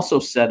also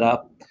set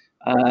up,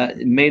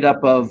 made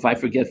up of, I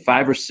forget,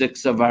 5 or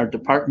 6 of our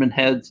department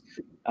heads.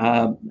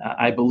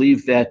 I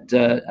believe that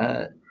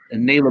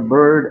Nayla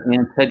Bird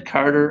and Ted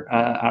Carter,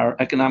 our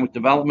economic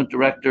development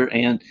director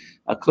and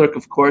clerk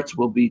of courts,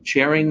 will be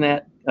chairing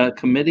that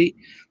committee,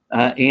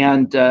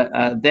 and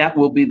that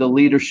will be the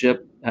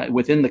leadership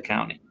within the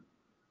county.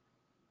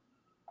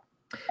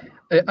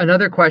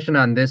 Another question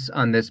on this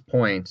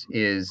point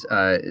is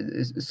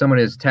someone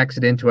has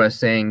texted into us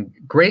saying,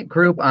 "Great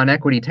group on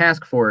equity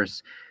task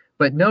force,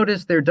 but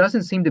notice there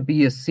doesn't seem to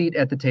be a seat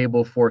at the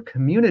table for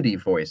community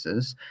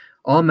voices.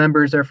 All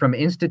members are from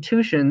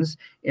institutions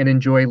and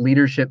enjoy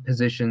leadership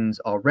positions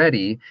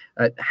already.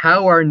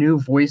 How are new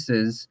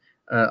voices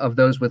of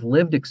those with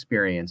lived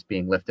experience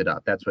being lifted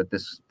up?" That's what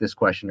this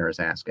questioner is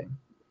asking.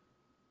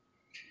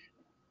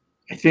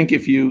 I think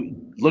if you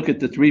look at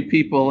the 3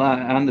 people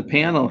on the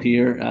panel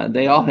here,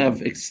 they all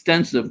have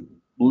extensive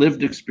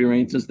lived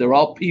experiences. They're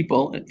all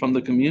people from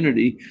the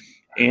community.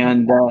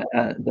 And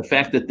the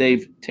fact that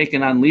they've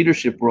taken on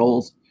leadership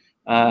roles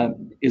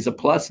is a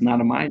plus,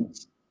 not a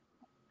minus.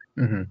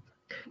 Mm-hmm.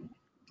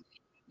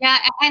 Yeah,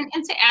 and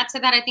to add to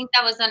that, I think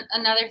that was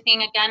another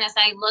thing, again, as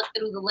I looked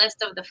through the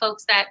list of the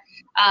folks that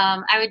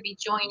I would be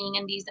joining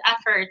in these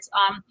efforts,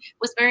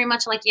 was very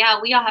much like, yeah,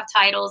 we all have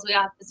titles, we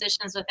all have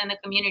positions within the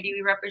community,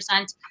 we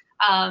represent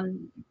a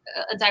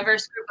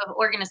diverse group of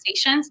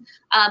organizations,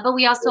 but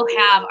we also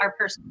have our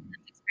personal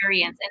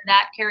experience, and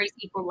that carries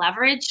equal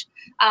leverage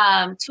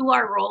to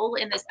our role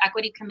in this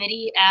equity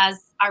committee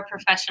as our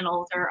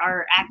professionals or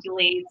our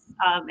accolades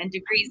and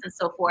degrees and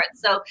so forth.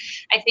 So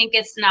I think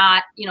it's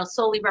not,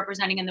 solely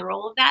representing in the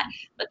role of that,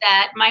 but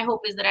that my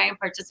hope is that I am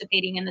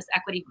participating in this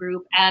equity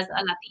group as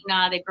a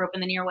Latina that grew up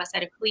in the near west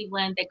side of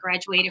Cleveland, that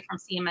graduated from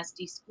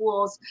CMSD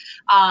schools,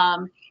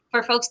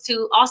 for folks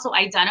to also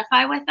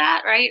identify with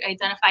that, right?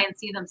 Identify and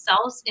see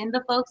themselves in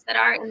the folks that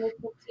are in this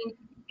 15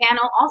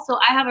 panel. Also,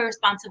 I have a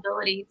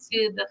responsibility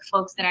to the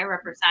folks that I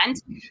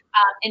represent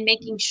in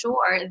making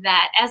sure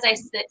that as I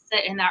sit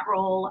in that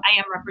role, I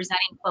am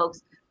representing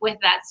folks with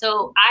that.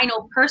 So I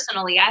know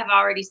personally, I have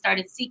already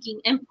started seeking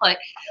input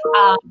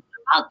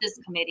about this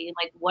committee.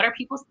 Like, what are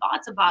people's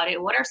thoughts about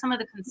it? What are some of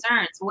the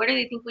concerns? Where do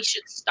they think we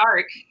should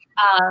start?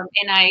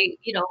 And I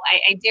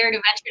dare to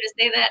venture to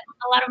say that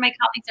a lot of my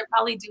colleagues are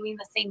probably doing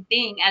the same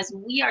thing as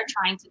we are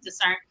trying to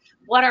discern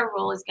what our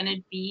role is going to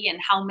be and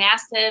how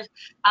massive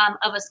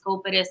of a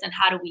scope it is and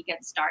how do we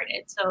get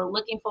started. So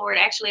looking forward,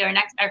 actually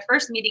our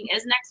first meeting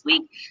is next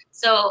week.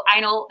 So I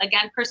know,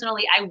 again,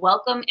 personally, I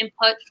welcome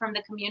input from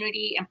the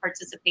community and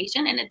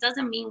participation, and it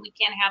doesn't mean we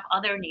can't have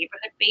other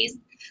neighborhood-based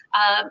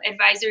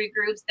advisory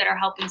groups that are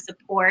helping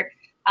support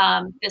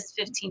this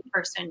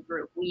 15-person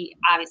group. We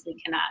obviously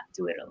cannot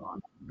do it alone.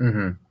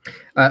 Mm-hmm.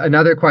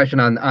 Another question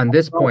on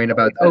this point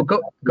about,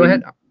 go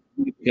ahead.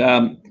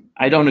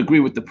 I don't agree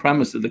with the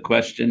premise of the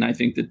question. I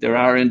think that there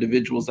are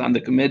individuals on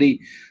the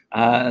committee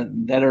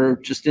that are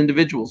just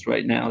individuals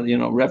right now.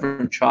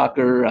 Reverend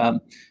Chalker,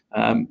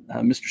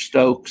 Mr.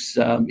 Stokes,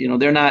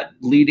 they're not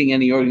leading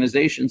any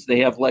organizations. They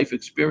have life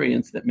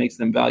experience that makes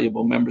them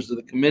valuable members of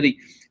the committee.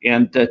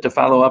 And to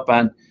follow up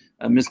on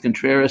Ms.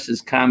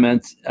 Contreras'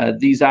 comments.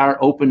 These are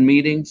open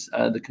meetings.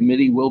 The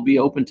committee will be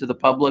open to the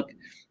public,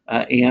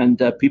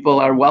 and people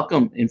are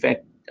welcome, in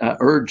fact,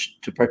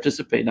 urged to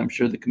participate. I'm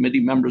sure the committee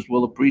members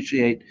will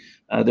appreciate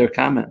their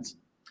comments.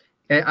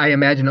 I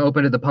imagine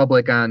open to the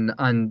public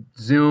on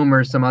Zoom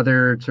or some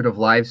other sort of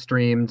live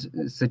streamed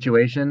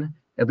situation,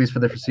 at least for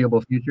the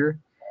foreseeable future.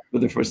 For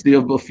the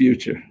foreseeable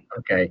future.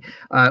 Okay.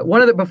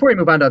 Before we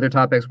move on to other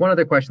topics, one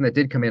other question that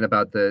did come in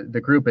about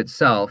the group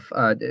itself.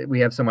 We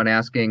have someone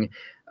asking,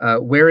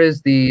 where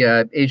is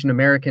the Asian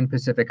American,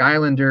 Pacific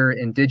Islander,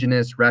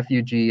 Indigenous,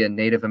 Refugee, and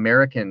Native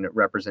American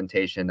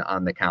representation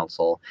on the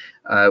council?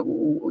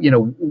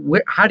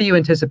 How do you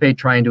anticipate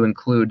trying to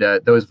include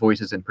those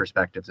voices and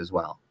perspectives as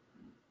well?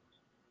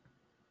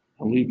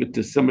 I'll leave it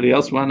to somebody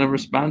else. Want to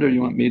respond, or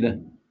you want me to?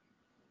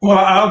 Well,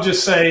 I'll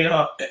just say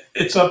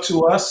it's up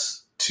to us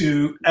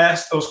to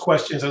ask those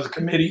questions as a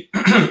committee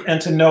and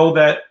to know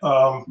that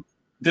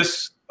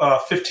this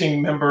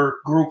 15-member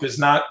group is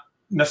not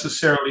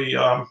necessarily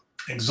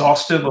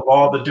exhaustive of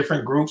all the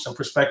different groups and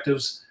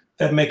perspectives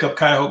that make up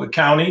Cuyahoga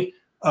County.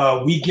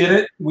 We get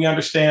it. We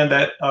understand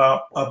that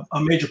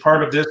a major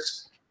part of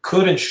this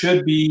could and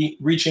should be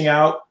reaching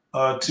out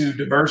to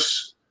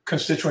diverse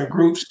constituent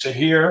groups to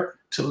hear,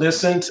 to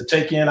listen, to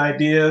take in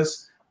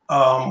ideas.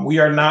 We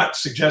are not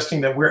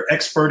suggesting that we're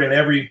expert in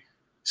every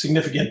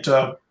significant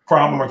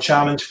problem or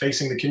challenge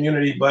facing the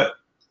community, but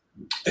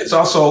it's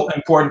also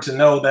important to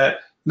know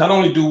that not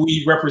only do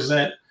we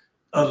represent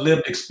a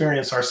lived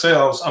experience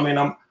ourselves. I mean,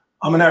 I'm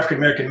an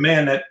African-American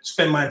man that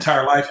spent my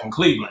entire life in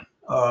Cleveland.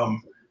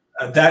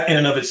 That in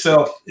and of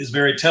itself is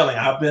very telling.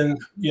 I've been,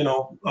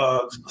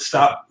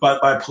 stopped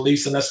by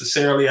police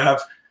unnecessarily.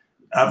 I've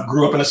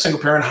grew up in a single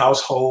parent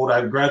household.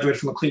 I graduated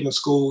from the Cleveland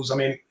schools. I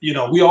mean,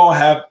 we all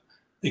have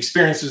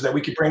experiences that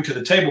we could bring to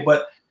the table,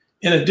 but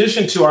in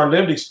addition to our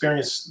lived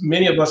experience,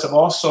 many of us have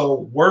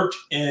also worked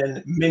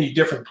in many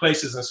different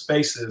places and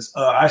spaces.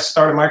 I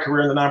started my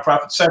career in the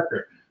nonprofit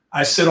sector.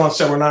 I sit on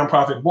several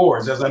nonprofit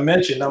boards. As I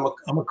mentioned, I'm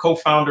a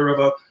co-founder of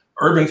a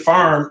urban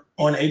farm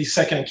on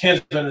 82nd and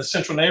Kensington in the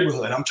central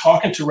neighborhood. I'm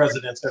talking to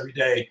residents every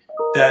day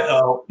that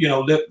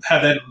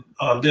have that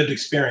lived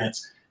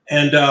experience.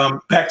 And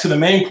back to the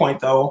main point,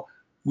 though,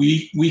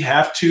 we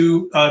have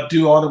to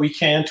do all that we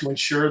can to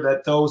ensure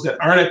that those that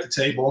aren't at the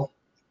table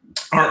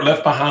aren't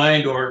left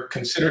behind or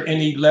considered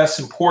any less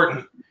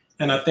important.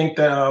 And I think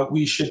that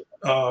we should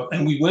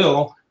and we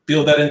will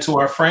build that into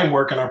our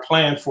framework and our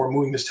plan for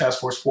moving this task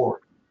force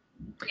forward.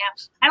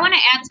 Yeah, I want to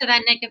add to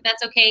that, Nick, if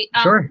that's okay.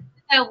 Sure.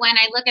 So when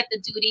I look at the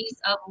duties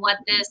of what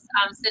this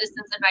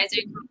Citizens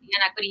Advisory Committee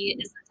on Equity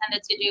is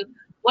intended to do,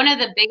 one of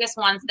the biggest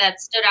ones that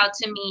stood out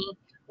to me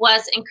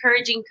was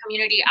encouraging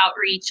community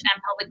outreach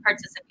and public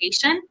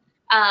participation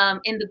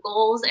in the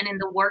goals and in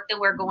the work that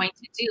we're going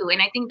to do.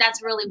 And I think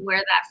that's really where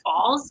that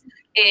falls,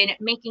 in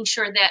making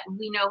sure that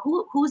we know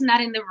who's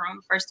not in the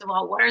room. First of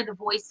all, what are the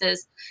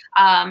voices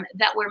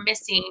that we're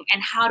missing,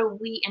 and how do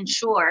we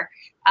ensure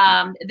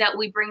that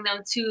we bring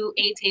them to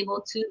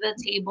the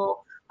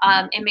table,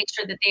 and make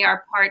sure that they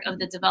are part of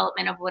the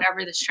development of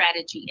whatever the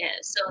strategy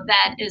is. So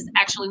that is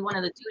actually one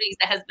of the duties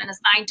that has been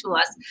assigned to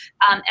us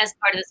as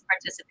part of this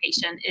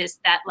participation, is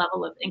that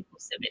level of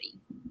inclusivity.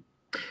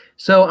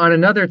 So on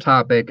another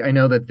topic, I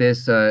know that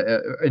this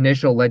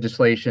initial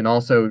legislation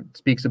also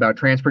speaks about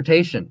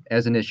transportation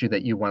as an issue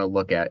that you want to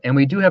look at. And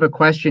we do have a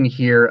question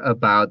here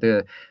about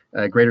the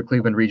Greater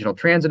Cleveland Regional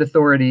Transit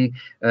Authority,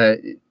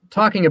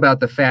 talking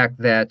about the fact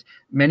that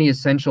many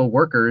essential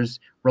workers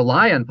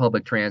rely on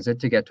public transit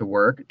to get to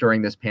work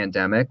during this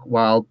pandemic,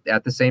 while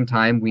at the same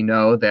time, we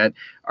know that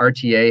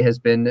RTA has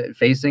been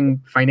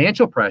facing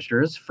financial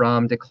pressures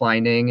from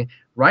declining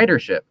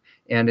ridership.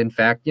 And in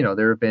fact,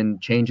 there have been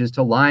changes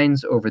to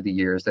lines over the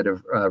years that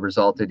have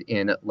resulted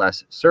in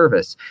less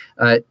service.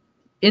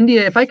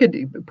 India, if I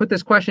could put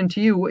this question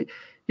to you,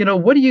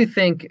 what do you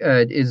think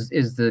is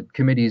the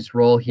committee's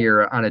role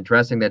here on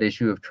addressing that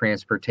issue of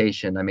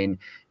transportation? I mean,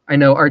 I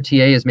know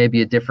RTA is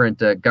maybe a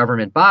different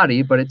government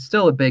body, but it's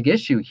still a big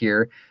issue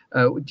here.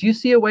 Do you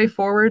see a way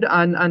forward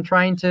on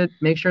trying to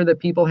make sure that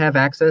people have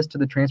access to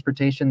the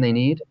transportation they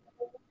need?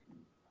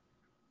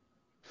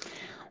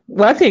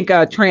 Well, I think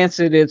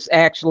transit is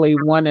actually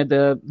one of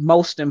the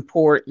most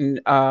important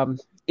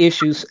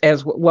issues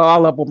as well.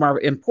 All of them are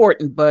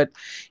important, but,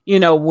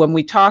 when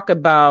we talk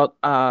about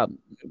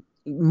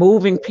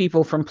moving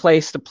people from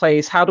place to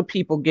place, how do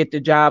people get to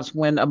jobs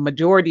when a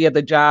majority of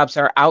the jobs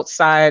are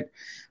outside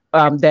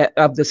of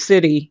the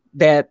city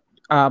that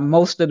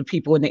most of the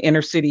people in the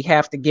inner city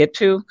have to get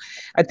to?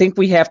 I think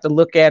we have to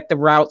look at the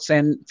routes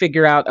and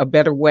figure out a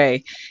better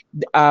way.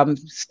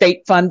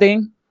 State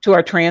funding to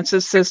our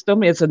transit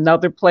system is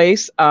another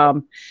place.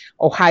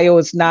 Ohio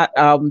is not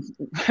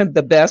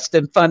the best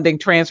in funding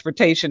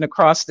transportation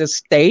across the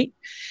state.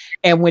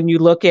 And when you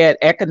look at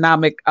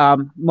economic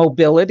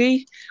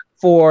mobility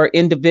for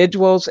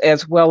individuals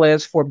as well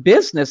as for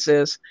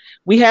businesses,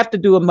 we have to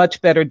do a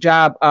much better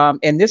job.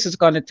 And this is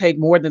going to take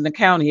more than the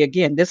county.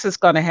 Again, this is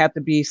going to have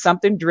to be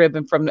something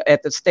driven from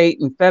at the state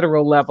and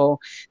federal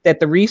level, that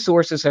the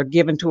resources are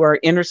given to our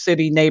inner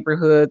city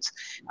neighborhoods,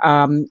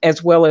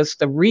 as well as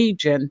the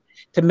region,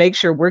 to make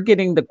sure we're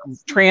getting the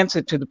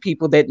transit to the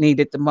people that need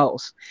it the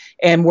most.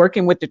 And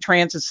working with the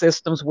transit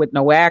systems, with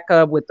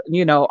NOACA, with,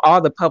 all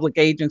the public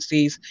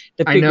agencies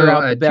to figure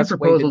out the best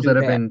way to do that. Two proposals that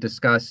have been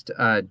discussed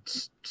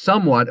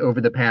somewhat over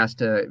the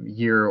past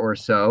year or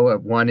so.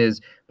 One is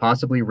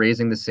possibly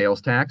raising the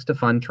sales tax to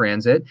fund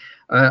transit.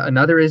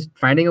 Another is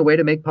finding a way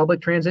to make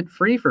public transit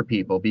free for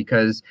people,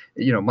 because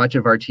much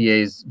of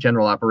RTA's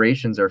general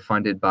operations are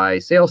funded by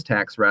sales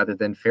tax rather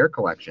than fare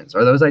collections.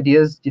 Are those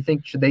ideas, do you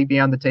think, should they be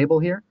on the table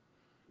here?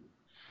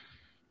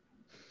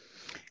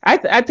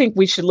 I think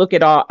we should look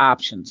at all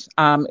options.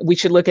 We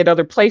should look at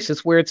other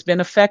places where it's been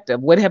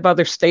effective. What have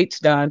other states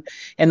done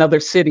and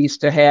other cities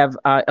to have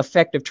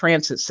effective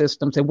transit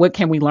systems? And what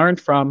can we learn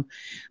from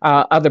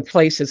other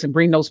places and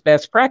bring those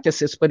best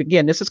practices? But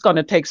again, this is going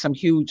to take some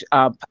huge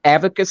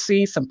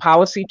advocacy, some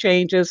policy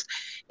changes,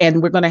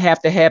 and we're going to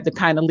have the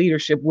kind of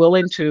leadership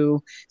willing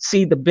to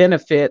see the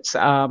benefits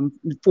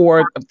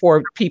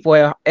for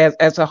people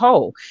as a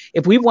whole.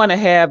 If we want to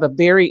have a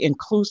very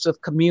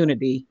inclusive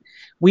community,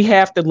 we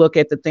have to look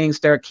at the things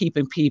that are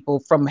keeping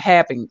people from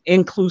having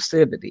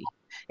inclusivity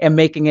and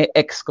making it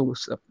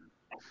exclusive.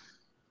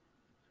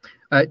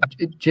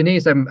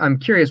 Janice, I'm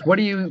curious, what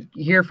do you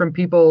hear from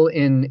people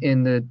in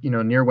the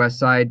near West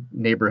Side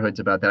neighborhoods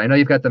about that? I know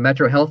you've got the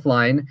Metro Health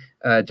line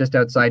just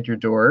outside your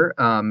door.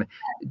 Go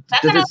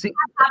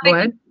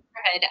ahead.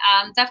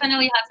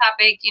 Definitely a hot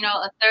topic. Only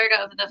a third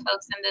of the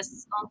folks in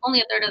this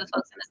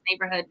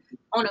neighborhood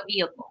own a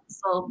vehicle.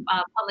 So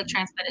public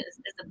transport is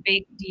a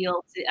big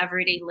deal to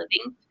everyday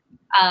living.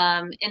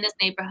 In this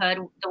neighborhood,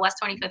 the West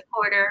 25th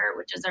corridor,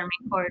 which is our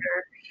main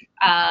corridor,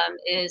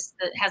 has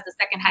the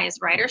second highest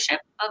ridership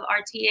of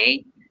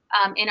RTA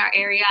in our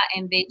area,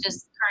 and they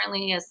just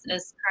currently, as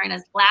current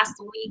as last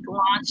week,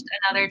 launched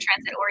another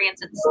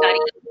transit-oriented study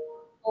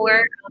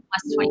for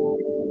West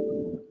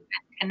 25th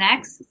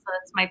Connects. So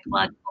that's my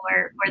plug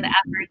for the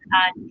efforts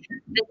on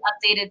this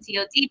updated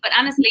TOT. But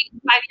honestly, 5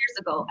 years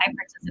ago, I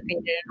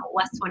participated in a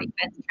West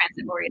 25th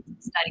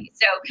transit-oriented study.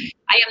 So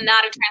I am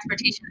not a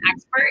transportation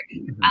expert,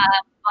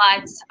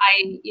 but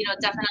I,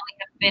 definitely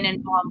have been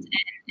involved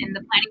in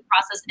the planning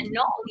process and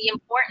know the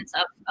importance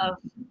of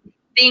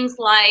things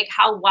like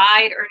how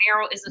wide or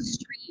narrow is a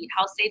street,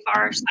 how safe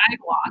are our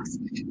sidewalks,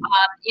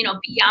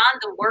 beyond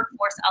the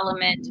workforce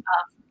element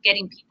of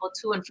getting people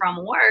to and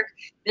from work.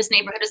 This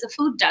neighborhood is a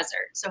food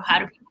desert. So how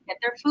do people get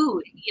their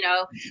food?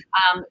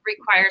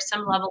 Requires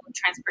some level of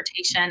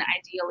transportation,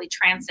 ideally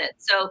transit.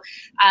 So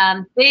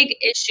big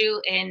issue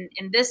in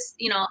this,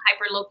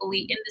 hyper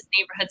locally in this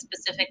neighborhood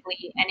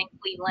specifically, and in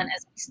Cleveland,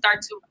 as we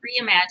start to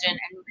reimagine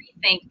and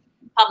rethink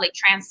public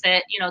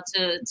transit.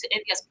 To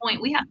India's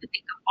point, we have to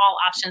think of all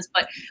options,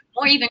 but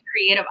more even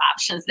creative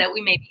options that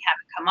we maybe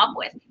haven't come up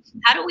with.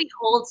 How do we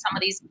hold some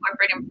of these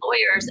corporate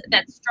employers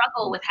that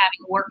struggle with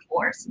having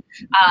workforce,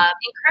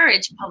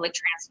 encourage public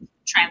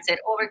transit,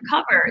 or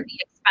recover the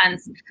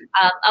expense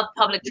of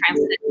public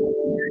transit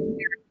for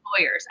their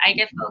employers? I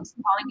get folks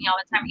calling me all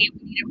the time, hey,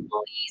 we need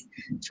employees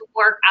to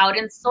work out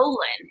in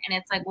Solon. And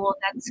it's like, well,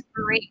 that's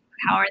great.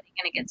 How are they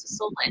going to get to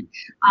Solon?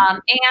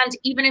 And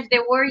even if they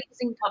were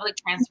using public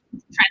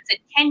transit,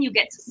 can you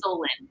get to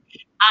Solon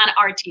on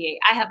RTA?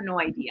 I have no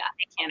idea.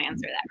 I can't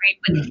answer that, right?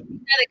 But these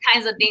are the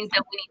kinds of things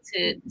that we need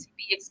to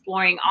be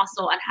exploring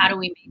also on how do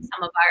we make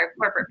some of our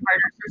corporate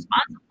partners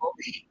responsible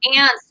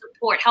and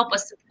help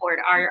us support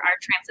our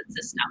transit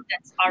system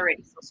that's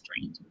already so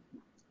strained.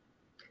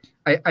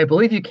 I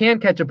believe you can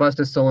catch a bus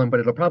to Solon, but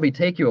it'll probably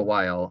take you a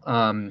while.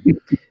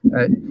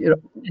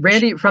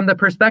 Randy, from the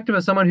perspective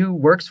of someone who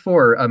works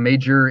for a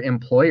major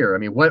employer, I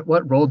mean,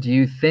 what role do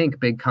you think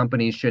big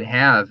companies should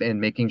have in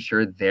making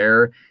sure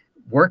their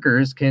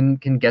workers can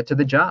get to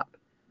the job?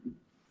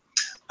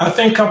 I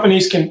think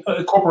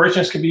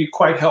corporations can be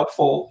quite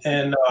helpful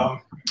in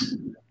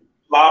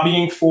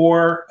lobbying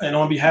for and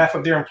on behalf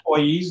of their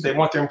employees. They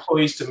want their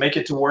employees to make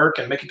it to work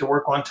and make it to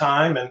work on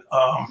time. And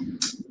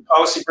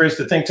Policy Bridge,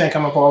 the think tank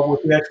I'm involved with,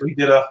 we actually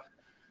did a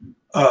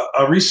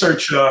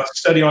research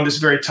study on this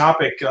very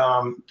topic.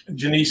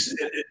 Janice,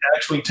 it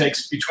actually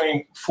takes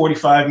between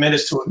 45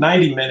 minutes to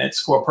 90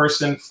 minutes for a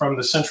person from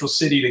the central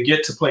city to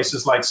get to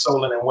places like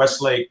Solon and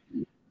Westlake.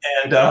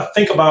 And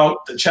think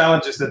about the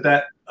challenges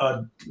that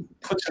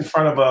puts in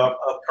front of a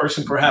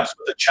person, perhaps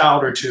with a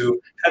child or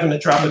two, having to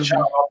drop a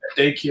child off at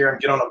daycare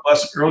and get on a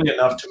bus early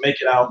enough to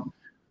make it out,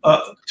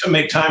 to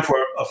make time for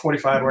a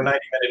 45 or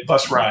 90-minute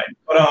bus ride.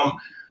 But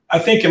I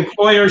think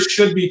employers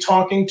should be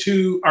talking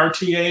to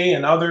RTA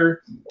and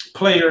other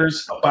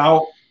players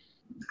about,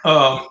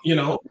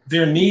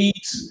 their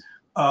needs,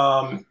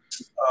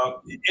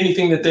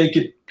 anything that they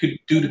could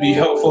do to be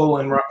helpful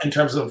in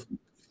terms of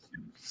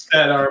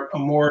that are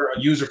more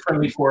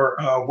user-friendly for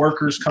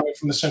workers coming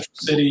from the central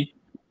city.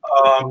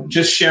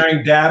 Just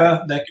sharing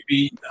data that could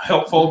be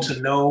helpful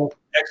to know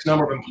X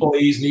number of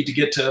employees need to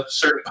get to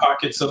certain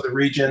pockets of the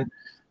region.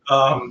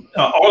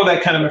 All of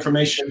that kind of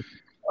information,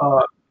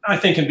 I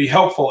think, can be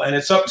helpful. And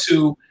it's up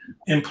to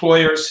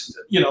employers,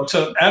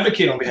 to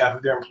advocate on behalf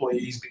of their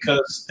employees,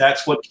 because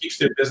that's what keeps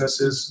their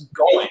businesses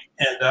going.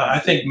 And I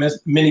think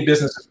many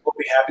businesses will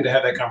be happy to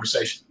have that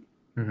conversation.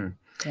 Mm-hmm.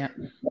 Yeah.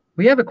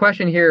 We have a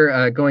question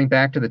here going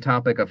back to the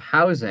topic of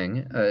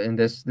housing. And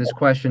this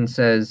question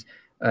says,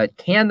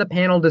 can the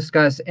panel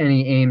discuss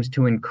any aims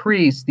to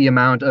increase the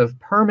amount of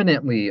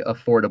permanently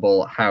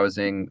affordable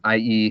housing,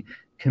 i.e.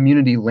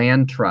 community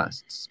land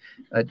trusts?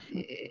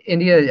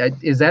 India,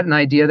 is that an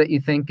idea that you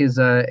think is,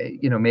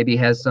 maybe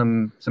has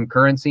some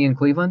currency in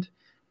Cleveland?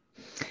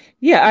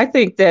 Yeah, I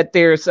think that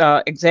there's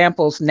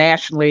examples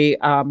nationally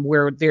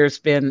where there's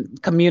been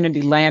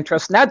community land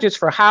trusts, not just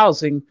for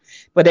housing,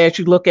 but as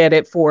you look at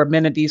it for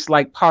amenities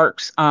like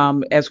parks,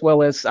 as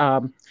well as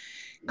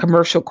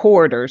commercial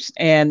corridors.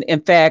 And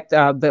in fact,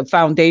 the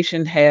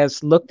foundation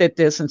has looked at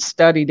this and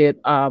studied it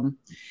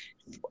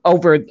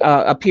over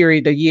a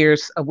period of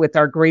years with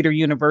our Greater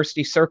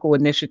University Circle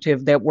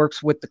initiative that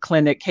works with the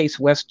clinic, Case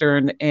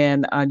Western,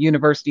 and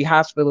university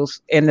hospitals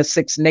in the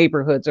 6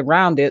 neighborhoods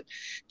around it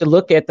to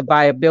look at the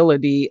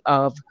viability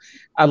of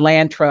a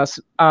land trust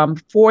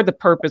for the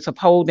purpose of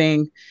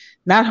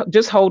not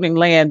just holding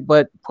land,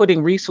 but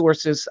putting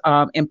resources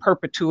in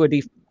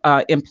perpetuity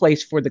in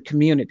place for the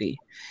community.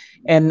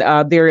 And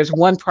there is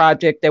one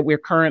project that we're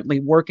currently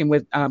working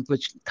with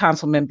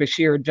Councilman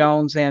Bashir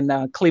Jones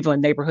and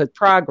Cleveland Neighborhood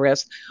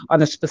Progress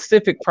on a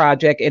specific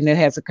project, and it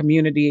has a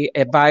community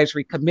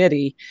advisory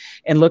committee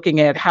and looking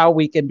at how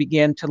we can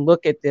begin to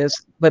look at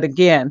this. But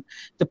again,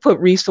 to put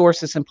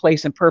resources in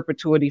place in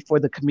perpetuity for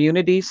the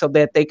community so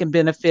that they can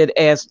benefit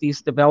as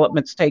these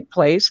developments take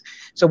place.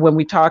 So when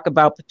we talk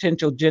about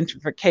potential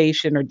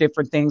gentrification or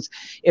different things,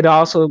 it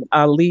also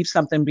leaves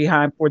something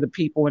behind for the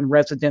people and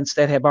residents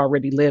that have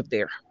already lived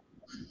there.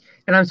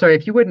 And I'm sorry,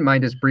 if you wouldn't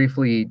mind just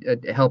briefly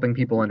helping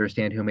people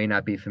understand who may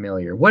not be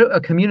familiar. What a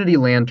community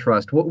land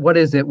trust, what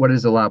is it? What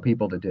does it allow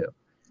people to do?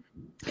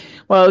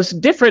 Well, it's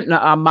different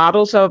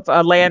models of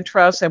land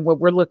trusts, and what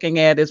we're looking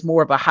at is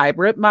more of a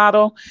hybrid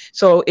model.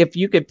 So if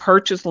you could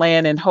purchase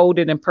land and hold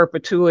it in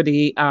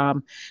perpetuity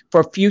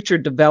for future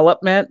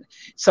development,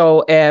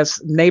 so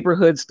as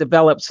neighborhoods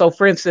develop. So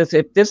for instance,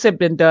 if this had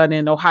been done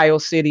in Ohio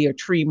City or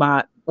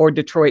Tremont or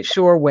Detroit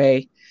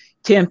Shoreway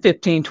 10,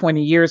 15,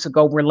 20 years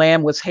ago, where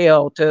land was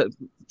held to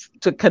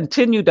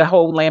continue to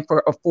hold land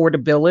for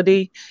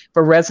affordability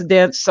for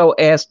residents. So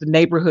as the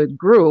neighborhood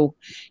grew,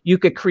 you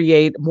could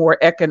create more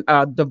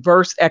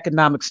diverse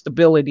economic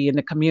stability in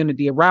the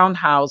community around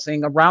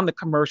housing, around the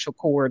commercial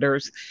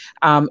corridors,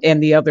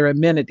 and the other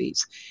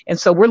amenities. And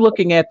so we're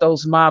looking at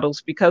those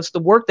models because the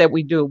work that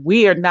we do,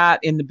 we are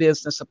not in the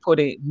business of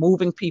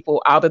moving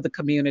people out of the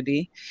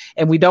community,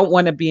 and we don't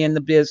want to be in the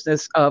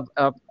business of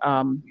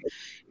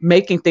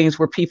making things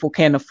where people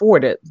can't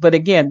afford it. But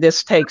again,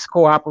 this takes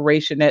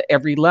cooperation at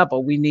every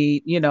level. We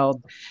need,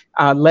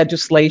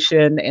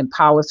 legislation and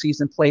policies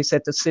in place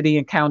at the city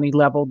and county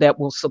level that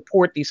will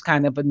support these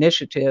kind of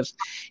initiatives.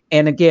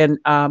 And again,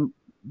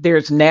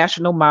 there's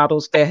national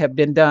models that have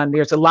been done.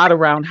 There's a lot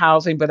around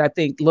housing, but I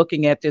think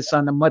looking at this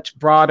on a much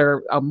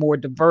broader, more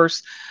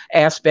diverse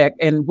aspect,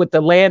 and with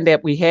the land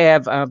that we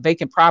have,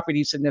 vacant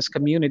properties in this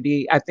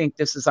community, I think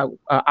this is an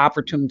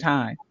opportune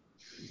time.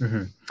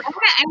 Mm-hmm.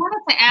 I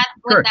wanted to add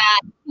with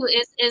that too,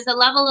 is a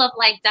level of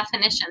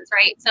definitions,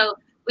 right? So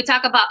we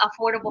talk about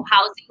affordable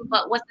housing,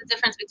 but what's the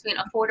difference between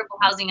affordable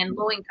housing and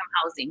low-income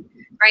housing,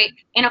 right?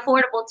 And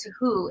affordable to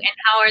who, and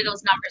how are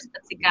those numbers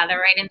put together,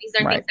 right? And these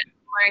are things that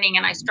I'm learning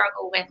and I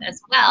struggle with as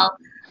well,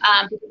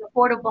 because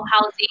affordable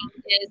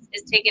housing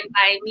is taken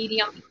by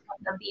medium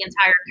income of the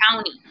entire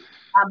county,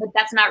 but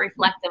that's not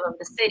reflective of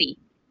the city.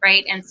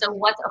 Right. And so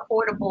what's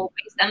affordable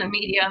based on the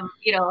medium,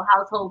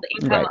 household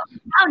income of the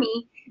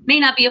county may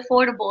not be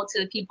affordable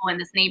to the people in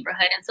this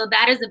neighborhood. And so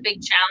that is a big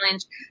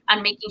challenge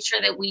on making sure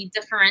that we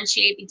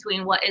differentiate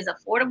between what is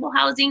affordable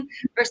housing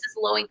versus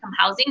low income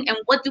housing, and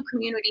what do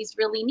communities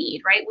really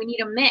need, right? We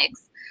need a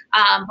mix.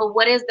 But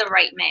what is the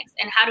right mix,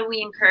 and how do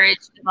we encourage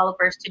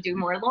developers to do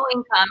more low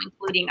income,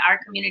 including our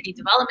community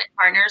development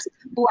partners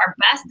who are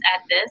best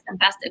at this and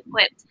best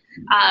equipped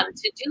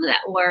to do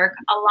that work,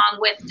 along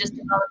with just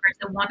developers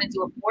that want to do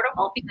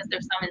affordable, because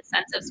there's some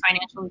incentives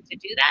financially to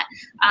do that.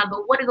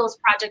 But what do those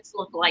projects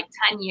look like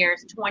 10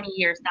 years, 20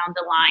 years down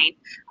the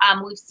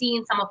line? We've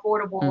seen some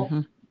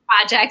affordable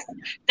projects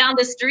down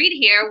the street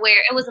here where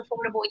it was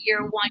affordable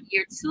year 1,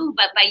 year 2,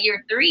 but by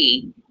year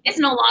 3, it's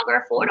no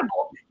longer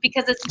affordable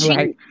because it's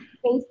changed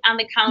based on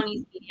the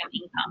county's medium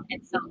income.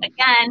 And so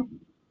again,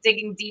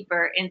 digging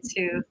deeper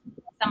into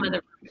some of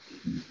the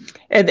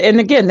and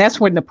again, that's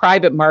when the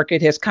private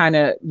market has kind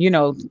of,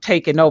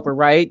 taken over,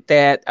 right?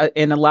 That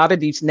in a lot of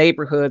these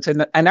neighborhoods,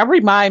 and I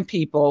remind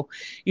people,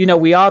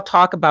 we all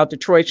talk about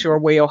Detroit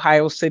Shoreway,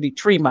 Ohio City,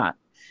 Tremont,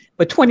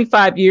 But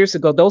 25 years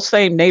ago, those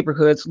same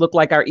neighborhoods looked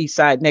like our East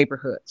Side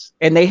neighborhoods,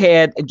 and they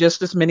had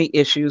just as many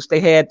issues. They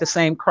had the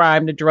same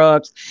crime, the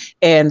drugs.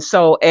 And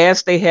so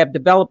as they have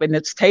developed, and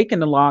it's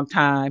taken a long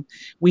time,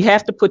 we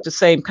have to put the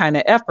same kind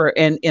of effort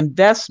and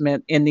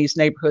investment in these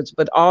neighborhoods,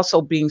 but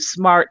also being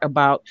smart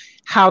about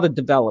how to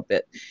develop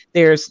it.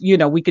 There's,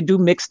 we could do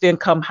mixed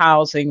income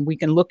housing. We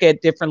can look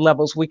at different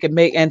levels. We can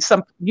make, and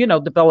some,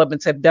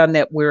 developments have done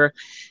that where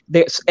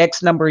there's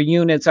X number of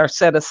units are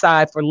set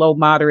aside for low,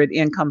 moderate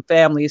income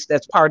families.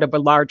 That's part of a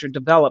larger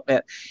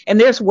development. And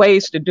there's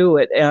ways to do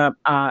it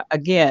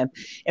again.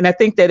 And I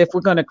think that if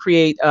we're going to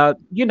create,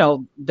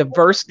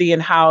 diversity in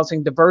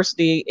housing,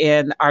 diversity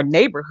in our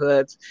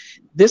neighborhoods,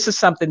 this is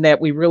something that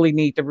we really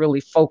need to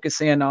really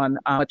focus in on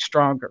much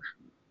stronger.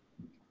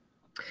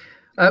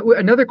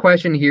 Another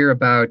question here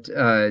about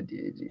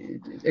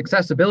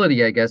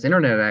accessibility, I guess,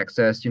 internet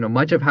access.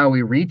 Much of how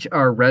we reach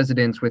our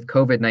residents with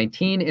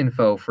COVID-19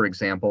 info, for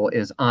example,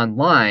 is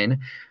online.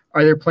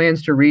 Are there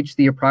plans to reach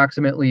the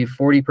approximately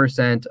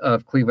 40%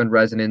 of Cleveland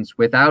residents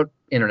without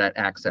internet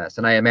access?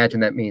 And I imagine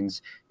that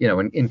means,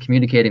 in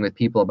communicating with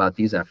people about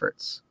these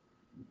efforts.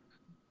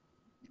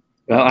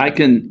 Well, I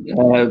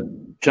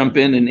can jump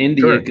in, and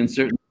India Sure. can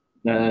certainly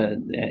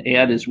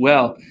add as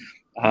well.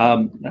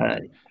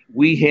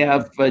 We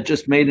have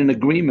just made an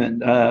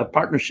agreement,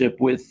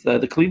 partnership with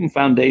the Cleveland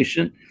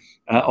Foundation,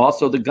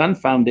 also the Gun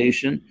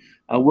Foundation.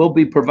 We'll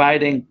be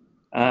providing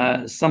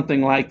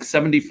something like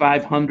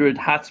 7,500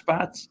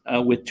 hotspots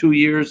with 2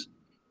 years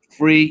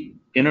free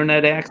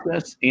internet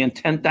access and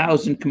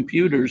 10,000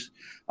 computers.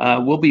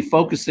 We'll be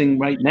focusing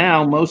right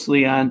now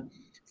mostly on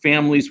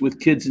families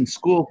with kids in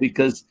school,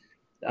 because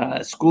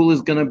school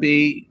is going to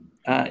be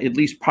at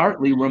least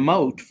partly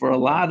remote for a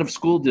lot of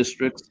school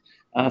districts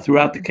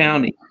throughout the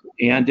county.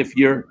 And if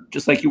you're,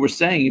 just like you were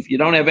saying, if you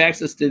don't have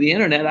access to the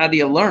internet, how do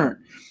you learn?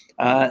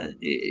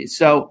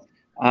 So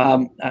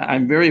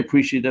I'm very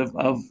appreciative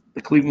of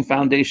the Cleveland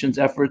Foundation's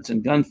efforts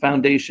and Gun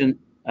Foundation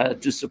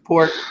to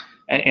support.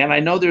 And I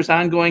know there's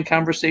ongoing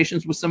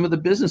conversations with some of the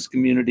business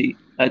community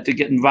to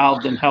get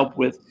involved and help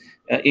with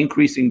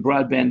increasing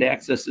broadband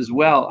access as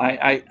well.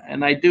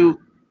 I do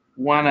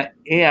want to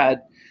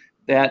add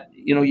that,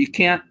 you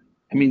can't,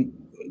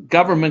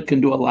 government can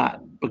do a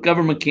lot, but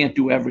government can't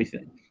do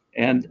everything.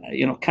 And,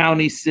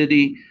 county,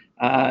 city,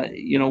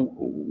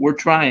 we're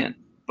trying,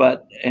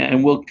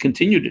 and we'll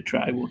continue to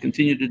try. We'll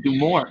continue to do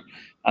more.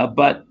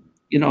 But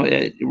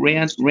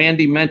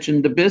Randy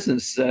mentioned the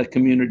business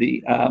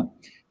community.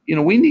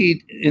 We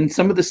need, in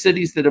some of the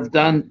cities that have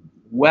done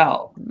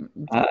well,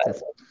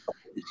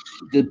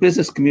 the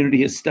business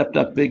community has stepped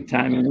up big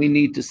time, and we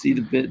need to see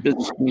the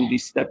business community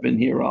step in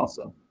here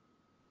also.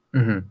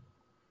 Mm-hmm.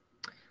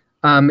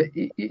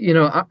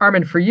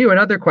 Armin, for you,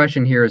 another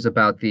question here is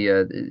about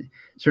the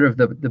sort of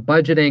the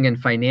budgeting and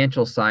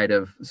financial side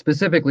of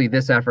specifically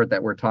this effort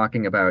that we're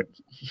talking about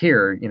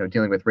here,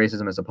 dealing with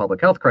racism as a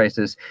public health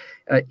crisis.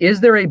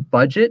 Is there a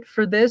budget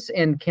for this?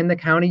 And can the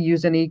county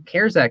use any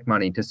CARES Act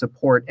money to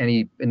support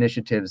any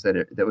initiatives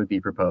that would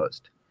be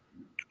proposed?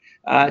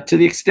 To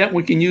the extent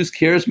we can use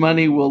CARES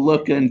money, we'll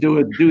look and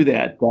do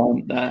that.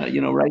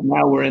 Right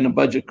now we're in a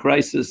budget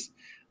crisis.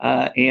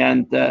 But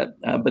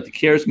the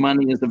CARES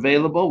money is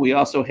available. We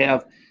also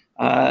have,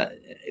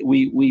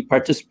 we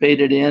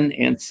participated in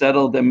and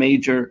settled a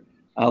major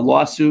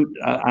lawsuit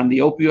on the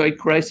opioid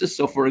crisis.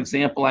 So, for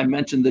example, I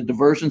mentioned the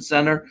diversion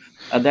center.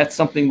 That's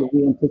something that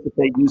we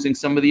anticipate using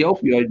some of the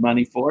opioid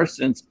money for,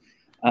 since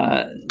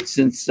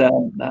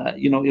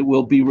it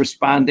will be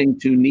responding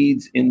to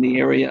needs in the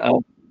area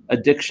of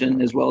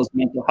addiction as well as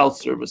mental health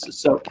services.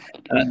 So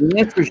the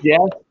answer is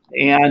yes.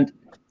 And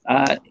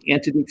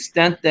to the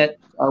extent that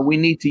we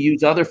need to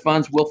use other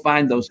funds, we'll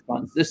find those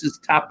funds. This is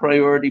top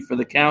priority for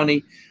the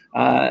county.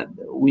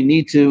 We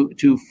need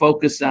to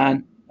focus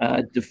on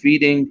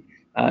defeating,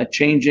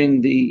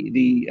 changing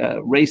the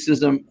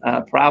racism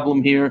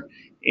problem here,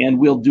 and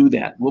we'll do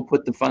that. We'll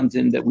put the funds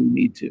in that we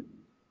need to.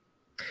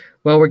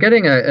 Well, we're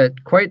getting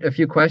quite a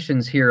few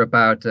questions here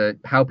about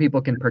how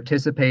people can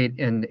participate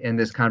in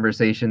this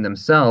conversation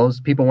themselves.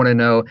 People want to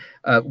know,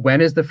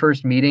 when is the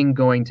first meeting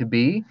going to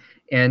be?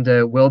 And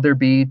will there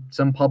be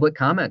some public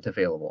comment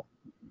available?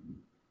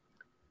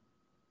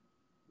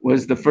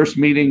 Was the first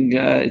meeting,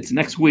 it's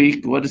next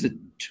week. What is it,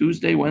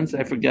 Tuesday, Wednesday?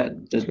 I forget.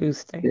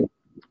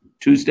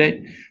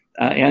 Tuesday.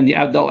 And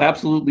yeah, there'll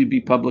absolutely be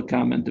public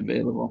comment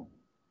available.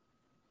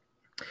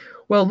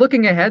 Well,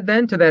 looking ahead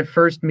then to that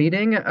first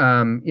meeting,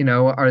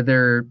 are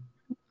there,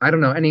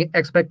 any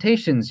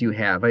expectations you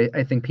have?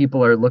 I think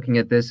people are looking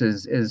at this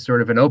as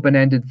sort of an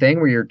open-ended thing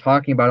where you're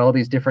talking about all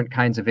these different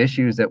kinds of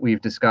issues that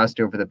we've discussed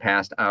over the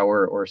past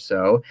hour or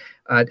so.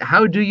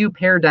 How do you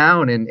pare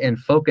down and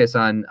focus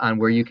on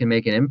where you can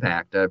make an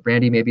impact?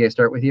 Randy, maybe I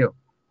start with you.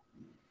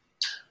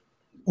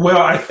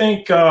 Well, I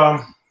think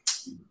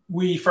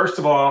we, first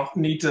of all,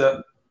 need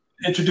to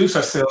introduce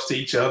ourselves to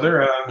each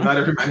other. Not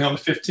everybody on the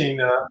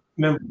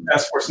 15-member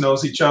task force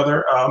knows each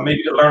other.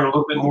 Maybe to learn a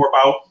little bit more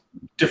about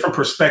different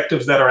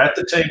perspectives that are at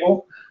the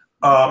table.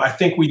 I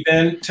think we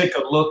then take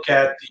a look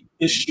at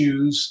the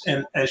issues,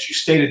 and as you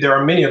stated, there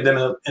are many of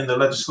them in the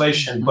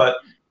legislation, but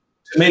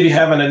to maybe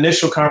have an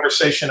initial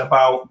conversation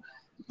about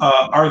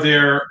are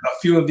there a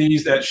few of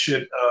these that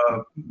should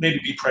maybe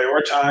be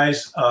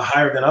prioritized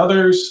higher than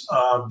others?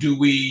 Do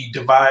we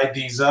divide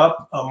these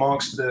up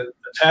amongst the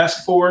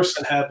task force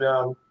and have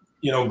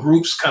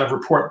groups kind of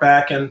report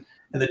back in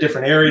the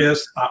different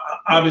areas?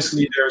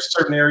 Obviously, there are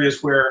certain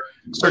areas where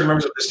certain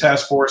members of this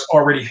task force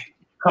already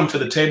come to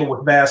the table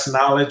with vast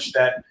knowledge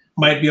that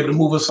might be able to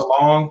move us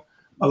along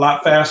a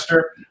lot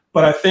faster.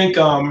 But I think,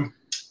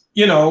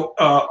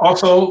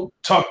 also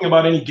talking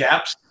about any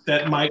gaps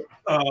that might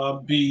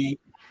be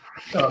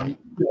a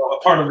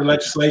part of the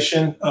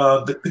legislation.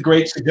 The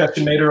great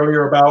suggestion made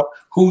earlier about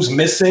who's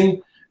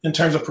missing in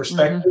terms of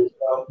perspective.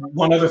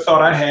 One other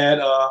thought I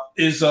had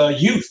is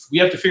youth. We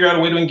have to figure out a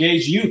way to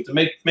engage youth to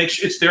make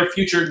sure it's their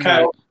future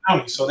Cuyahoga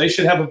County. So they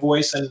should have a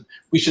voice, and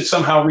we should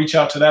somehow reach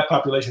out to that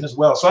population as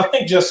well. So I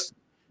think just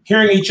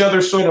hearing each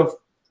other sort of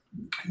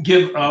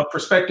give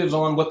perspectives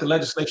on what the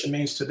legislation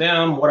means to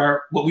them,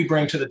 what we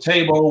bring to the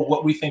table,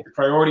 what we think the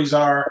priorities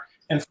are,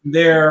 and from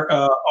there,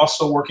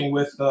 also working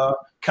with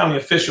county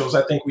officials,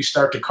 I think we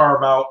start to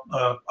carve out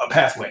a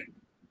pathway.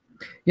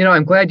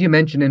 I'm glad you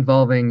mentioned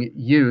involving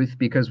youth,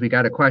 because we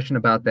got a question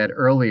about that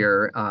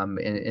earlier.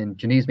 And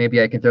Janice,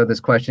 maybe I can throw this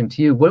question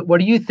to you. What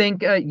do you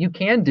think you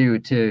can do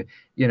to,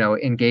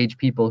 engage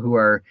people who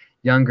are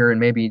younger and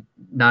maybe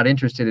not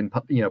interested in,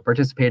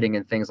 participating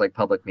in things like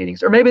public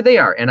meetings, or maybe they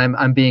are, and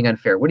I'm being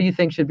unfair. What do you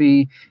think should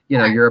be,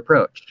 your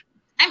approach?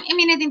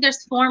 I think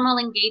there's formal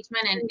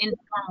engagement and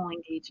informal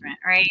engagement,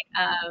 right?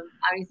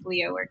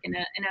 Obviously, I work in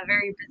a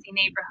very busy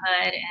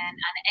neighborhood, and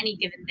on any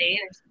given day,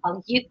 there's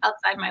probably youth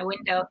outside my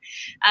window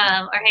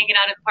or hanging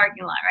out in the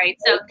parking lot, right?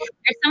 So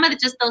there's some of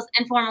just those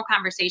informal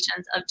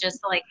conversations of just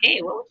like,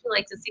 hey, what would you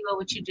like to see? What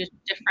would you do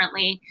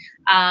differently?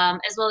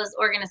 As well as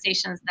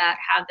organizations that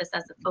have this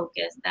as a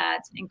focus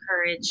that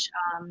encourage,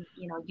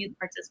 youth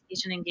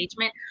participation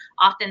engagement.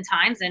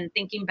 Oftentimes, and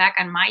thinking back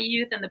on my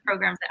youth and the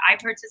programs that I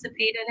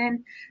participated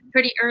in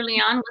pretty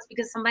early on, was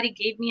because somebody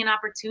gave me an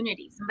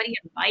opportunity. Somebody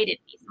invited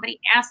me. Somebody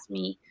asked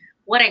me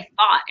what I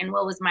thought and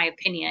what was my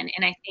opinion.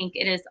 And I think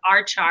it is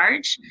our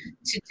charge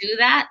to do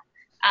that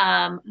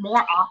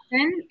more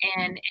often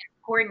and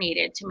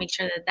coordinated, to make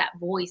sure that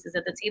voice is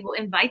at the table.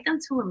 Invite them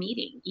to a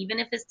meeting, even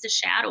if it's to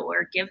shadow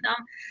or give them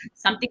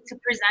something to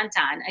present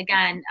on.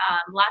 Again,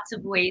 lots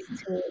of ways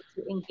to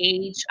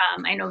engage.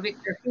 I know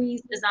Victor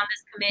Fries is on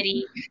this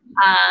committee,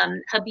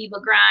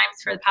 Habiba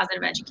Grimes for the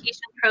Positive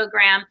Education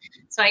Program.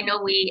 So I know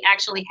we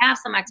actually have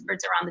some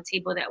experts around the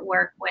table that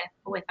work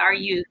with our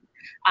youth,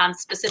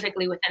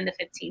 specifically within the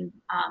 15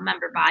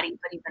 member body,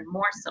 but even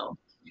more so.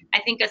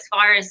 I think as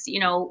far as,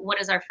 what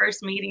does our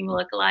first meeting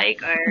look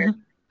like, or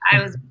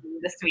I was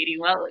this meeting,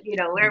 well,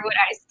 where would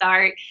I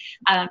start?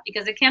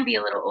 Because it can be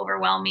a little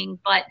overwhelming,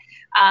 but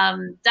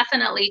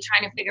definitely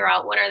trying to figure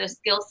out what are the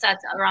skill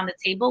sets around the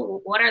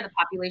table, what are the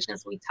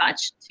populations we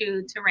touch,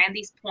 to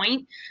Randy's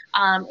point,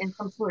 in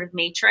some sort of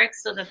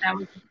matrix, so that then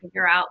we can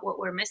figure out what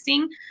we're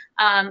missing.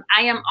 I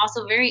am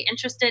also very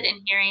interested in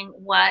hearing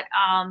what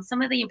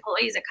some of the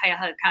employees at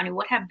Cuyahoga County,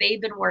 what have they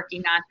been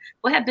working on?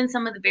 What have been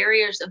some of the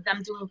barriers of them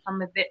doing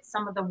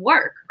some of the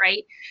work,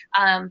 right?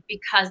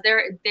 Because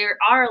there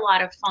are a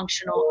lot of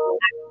functional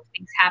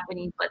things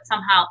happening, but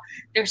somehow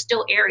there's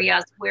still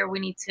areas where we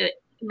need to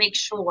make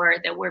sure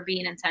that we're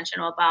being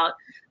intentional about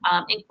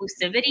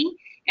inclusivity.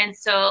 And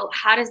so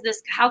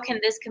how can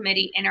this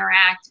committee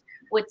interact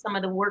with some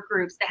of the work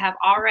groups that have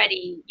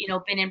already,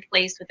 been in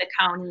place with the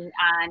county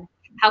on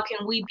how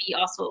can we be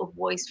also a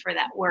voice for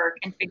that work,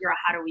 and figure out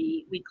how do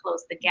we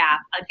close the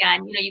gap?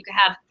 Again, you could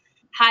have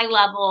high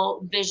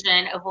level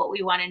vision of what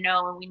we want to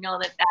know, and we know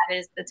that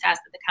is the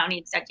task that the county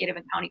executive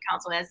and county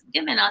council has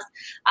given us,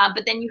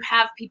 but then you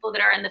have people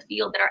that are in the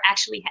field that are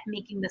actually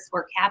making this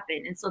work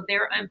happen, and so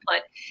their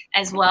input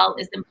as well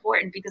is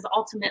important, because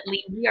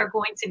ultimately we are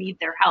going to need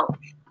their help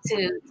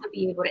to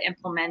be able to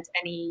implement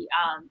any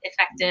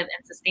effective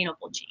and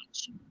sustainable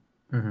change.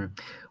 Mm-hmm.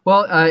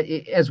 Well,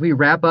 as we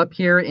wrap up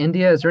here,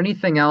 India, is there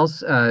anything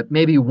else,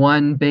 maybe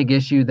one big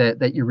issue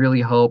that you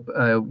really hope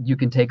you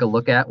can take a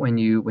look at when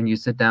you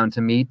sit down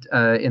to meet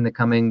in the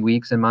coming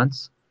weeks and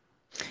months?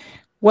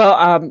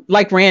 Well,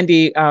 like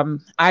Randy,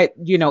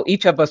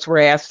 each of us were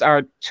asked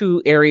our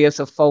 2 areas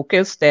of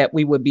focus that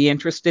we would be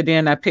interested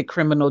in. I picked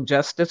criminal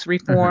justice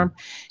reform,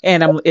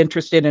 and I'm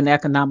interested in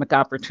economic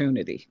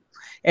opportunity.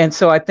 And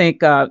so I think,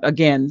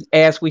 again,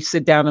 as we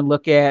sit down and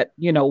look at,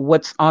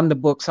 what's on the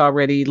books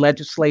already,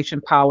 legislation,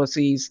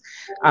 policies,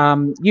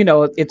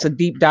 it's a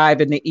deep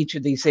dive into each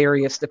of these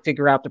areas to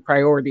figure out the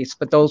priorities.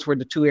 But those were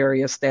the 2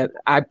 areas that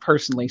I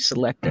personally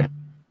selected.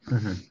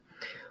 Mm-hmm.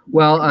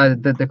 Well,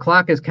 the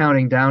clock is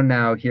counting down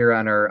now here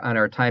on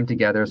our time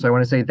together. So I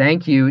want to say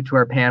thank you to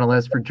our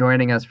panelists for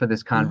joining us for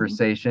this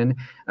conversation.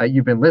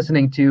 You've been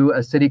listening to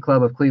a City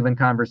Club of Cleveland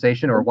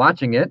conversation, or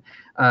watching it,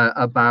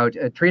 about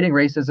treating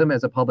racism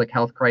as a public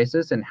health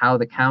crisis and how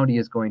the county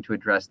is going to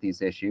address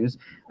these issues.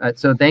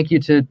 So thank you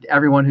to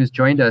everyone who's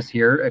joined us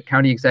here.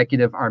 County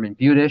Executive Armin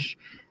Budish,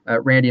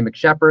 Randy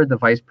McShepard, the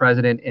Vice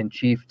President and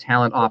Chief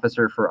Talent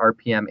Officer for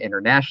RPM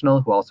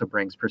International, who also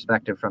brings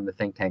perspective from the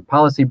think tank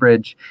Policy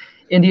Bridge.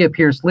 India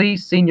Pierce-Lee,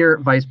 Senior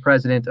Vice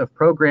President of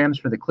Programs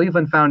for the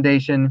Cleveland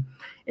Foundation,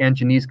 and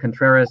Janice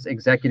Contreras,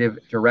 Executive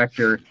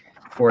Director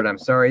for it. I'm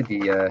sorry,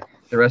 the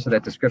rest of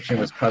that description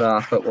was cut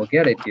off, but we'll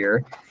get it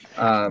here.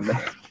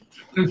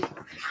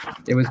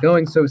 It was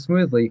going so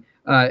smoothly.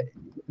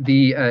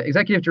 The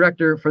Executive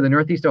Director for the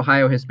Northeast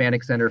Ohio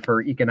Hispanic Center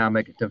for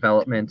Economic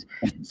Development.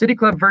 City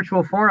Club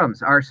virtual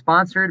forums are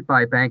sponsored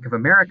by Bank of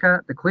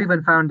America, the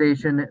Cleveland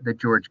Foundation, the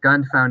George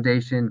Gund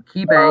Foundation,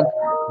 KeyBank,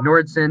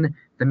 Nordson,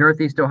 the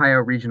Northeast Ohio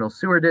Regional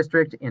Sewer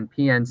District, and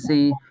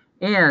PNC,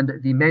 and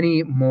the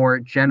many more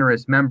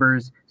generous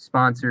members,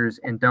 sponsors,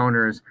 and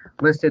donors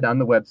listed on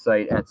the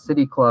website at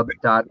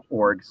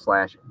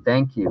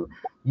cityclub.org/thank-you.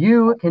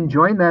 You can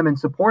join them in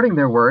supporting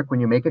their work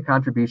when you make a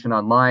contribution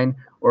online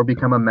or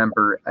become a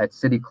member at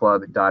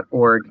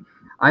cityclub.org.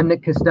 I'm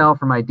Nick Castell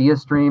from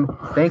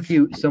IdeaStream. Thank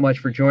you so much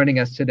for joining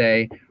us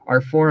today. Our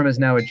forum is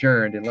now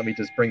adjourned, and let me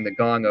just bring the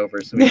gong over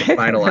so we can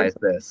finalize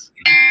this.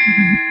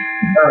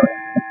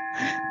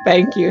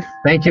 Thank you.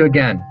 Thank you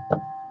again.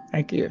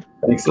 Thank you.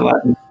 Thanks a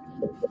lot.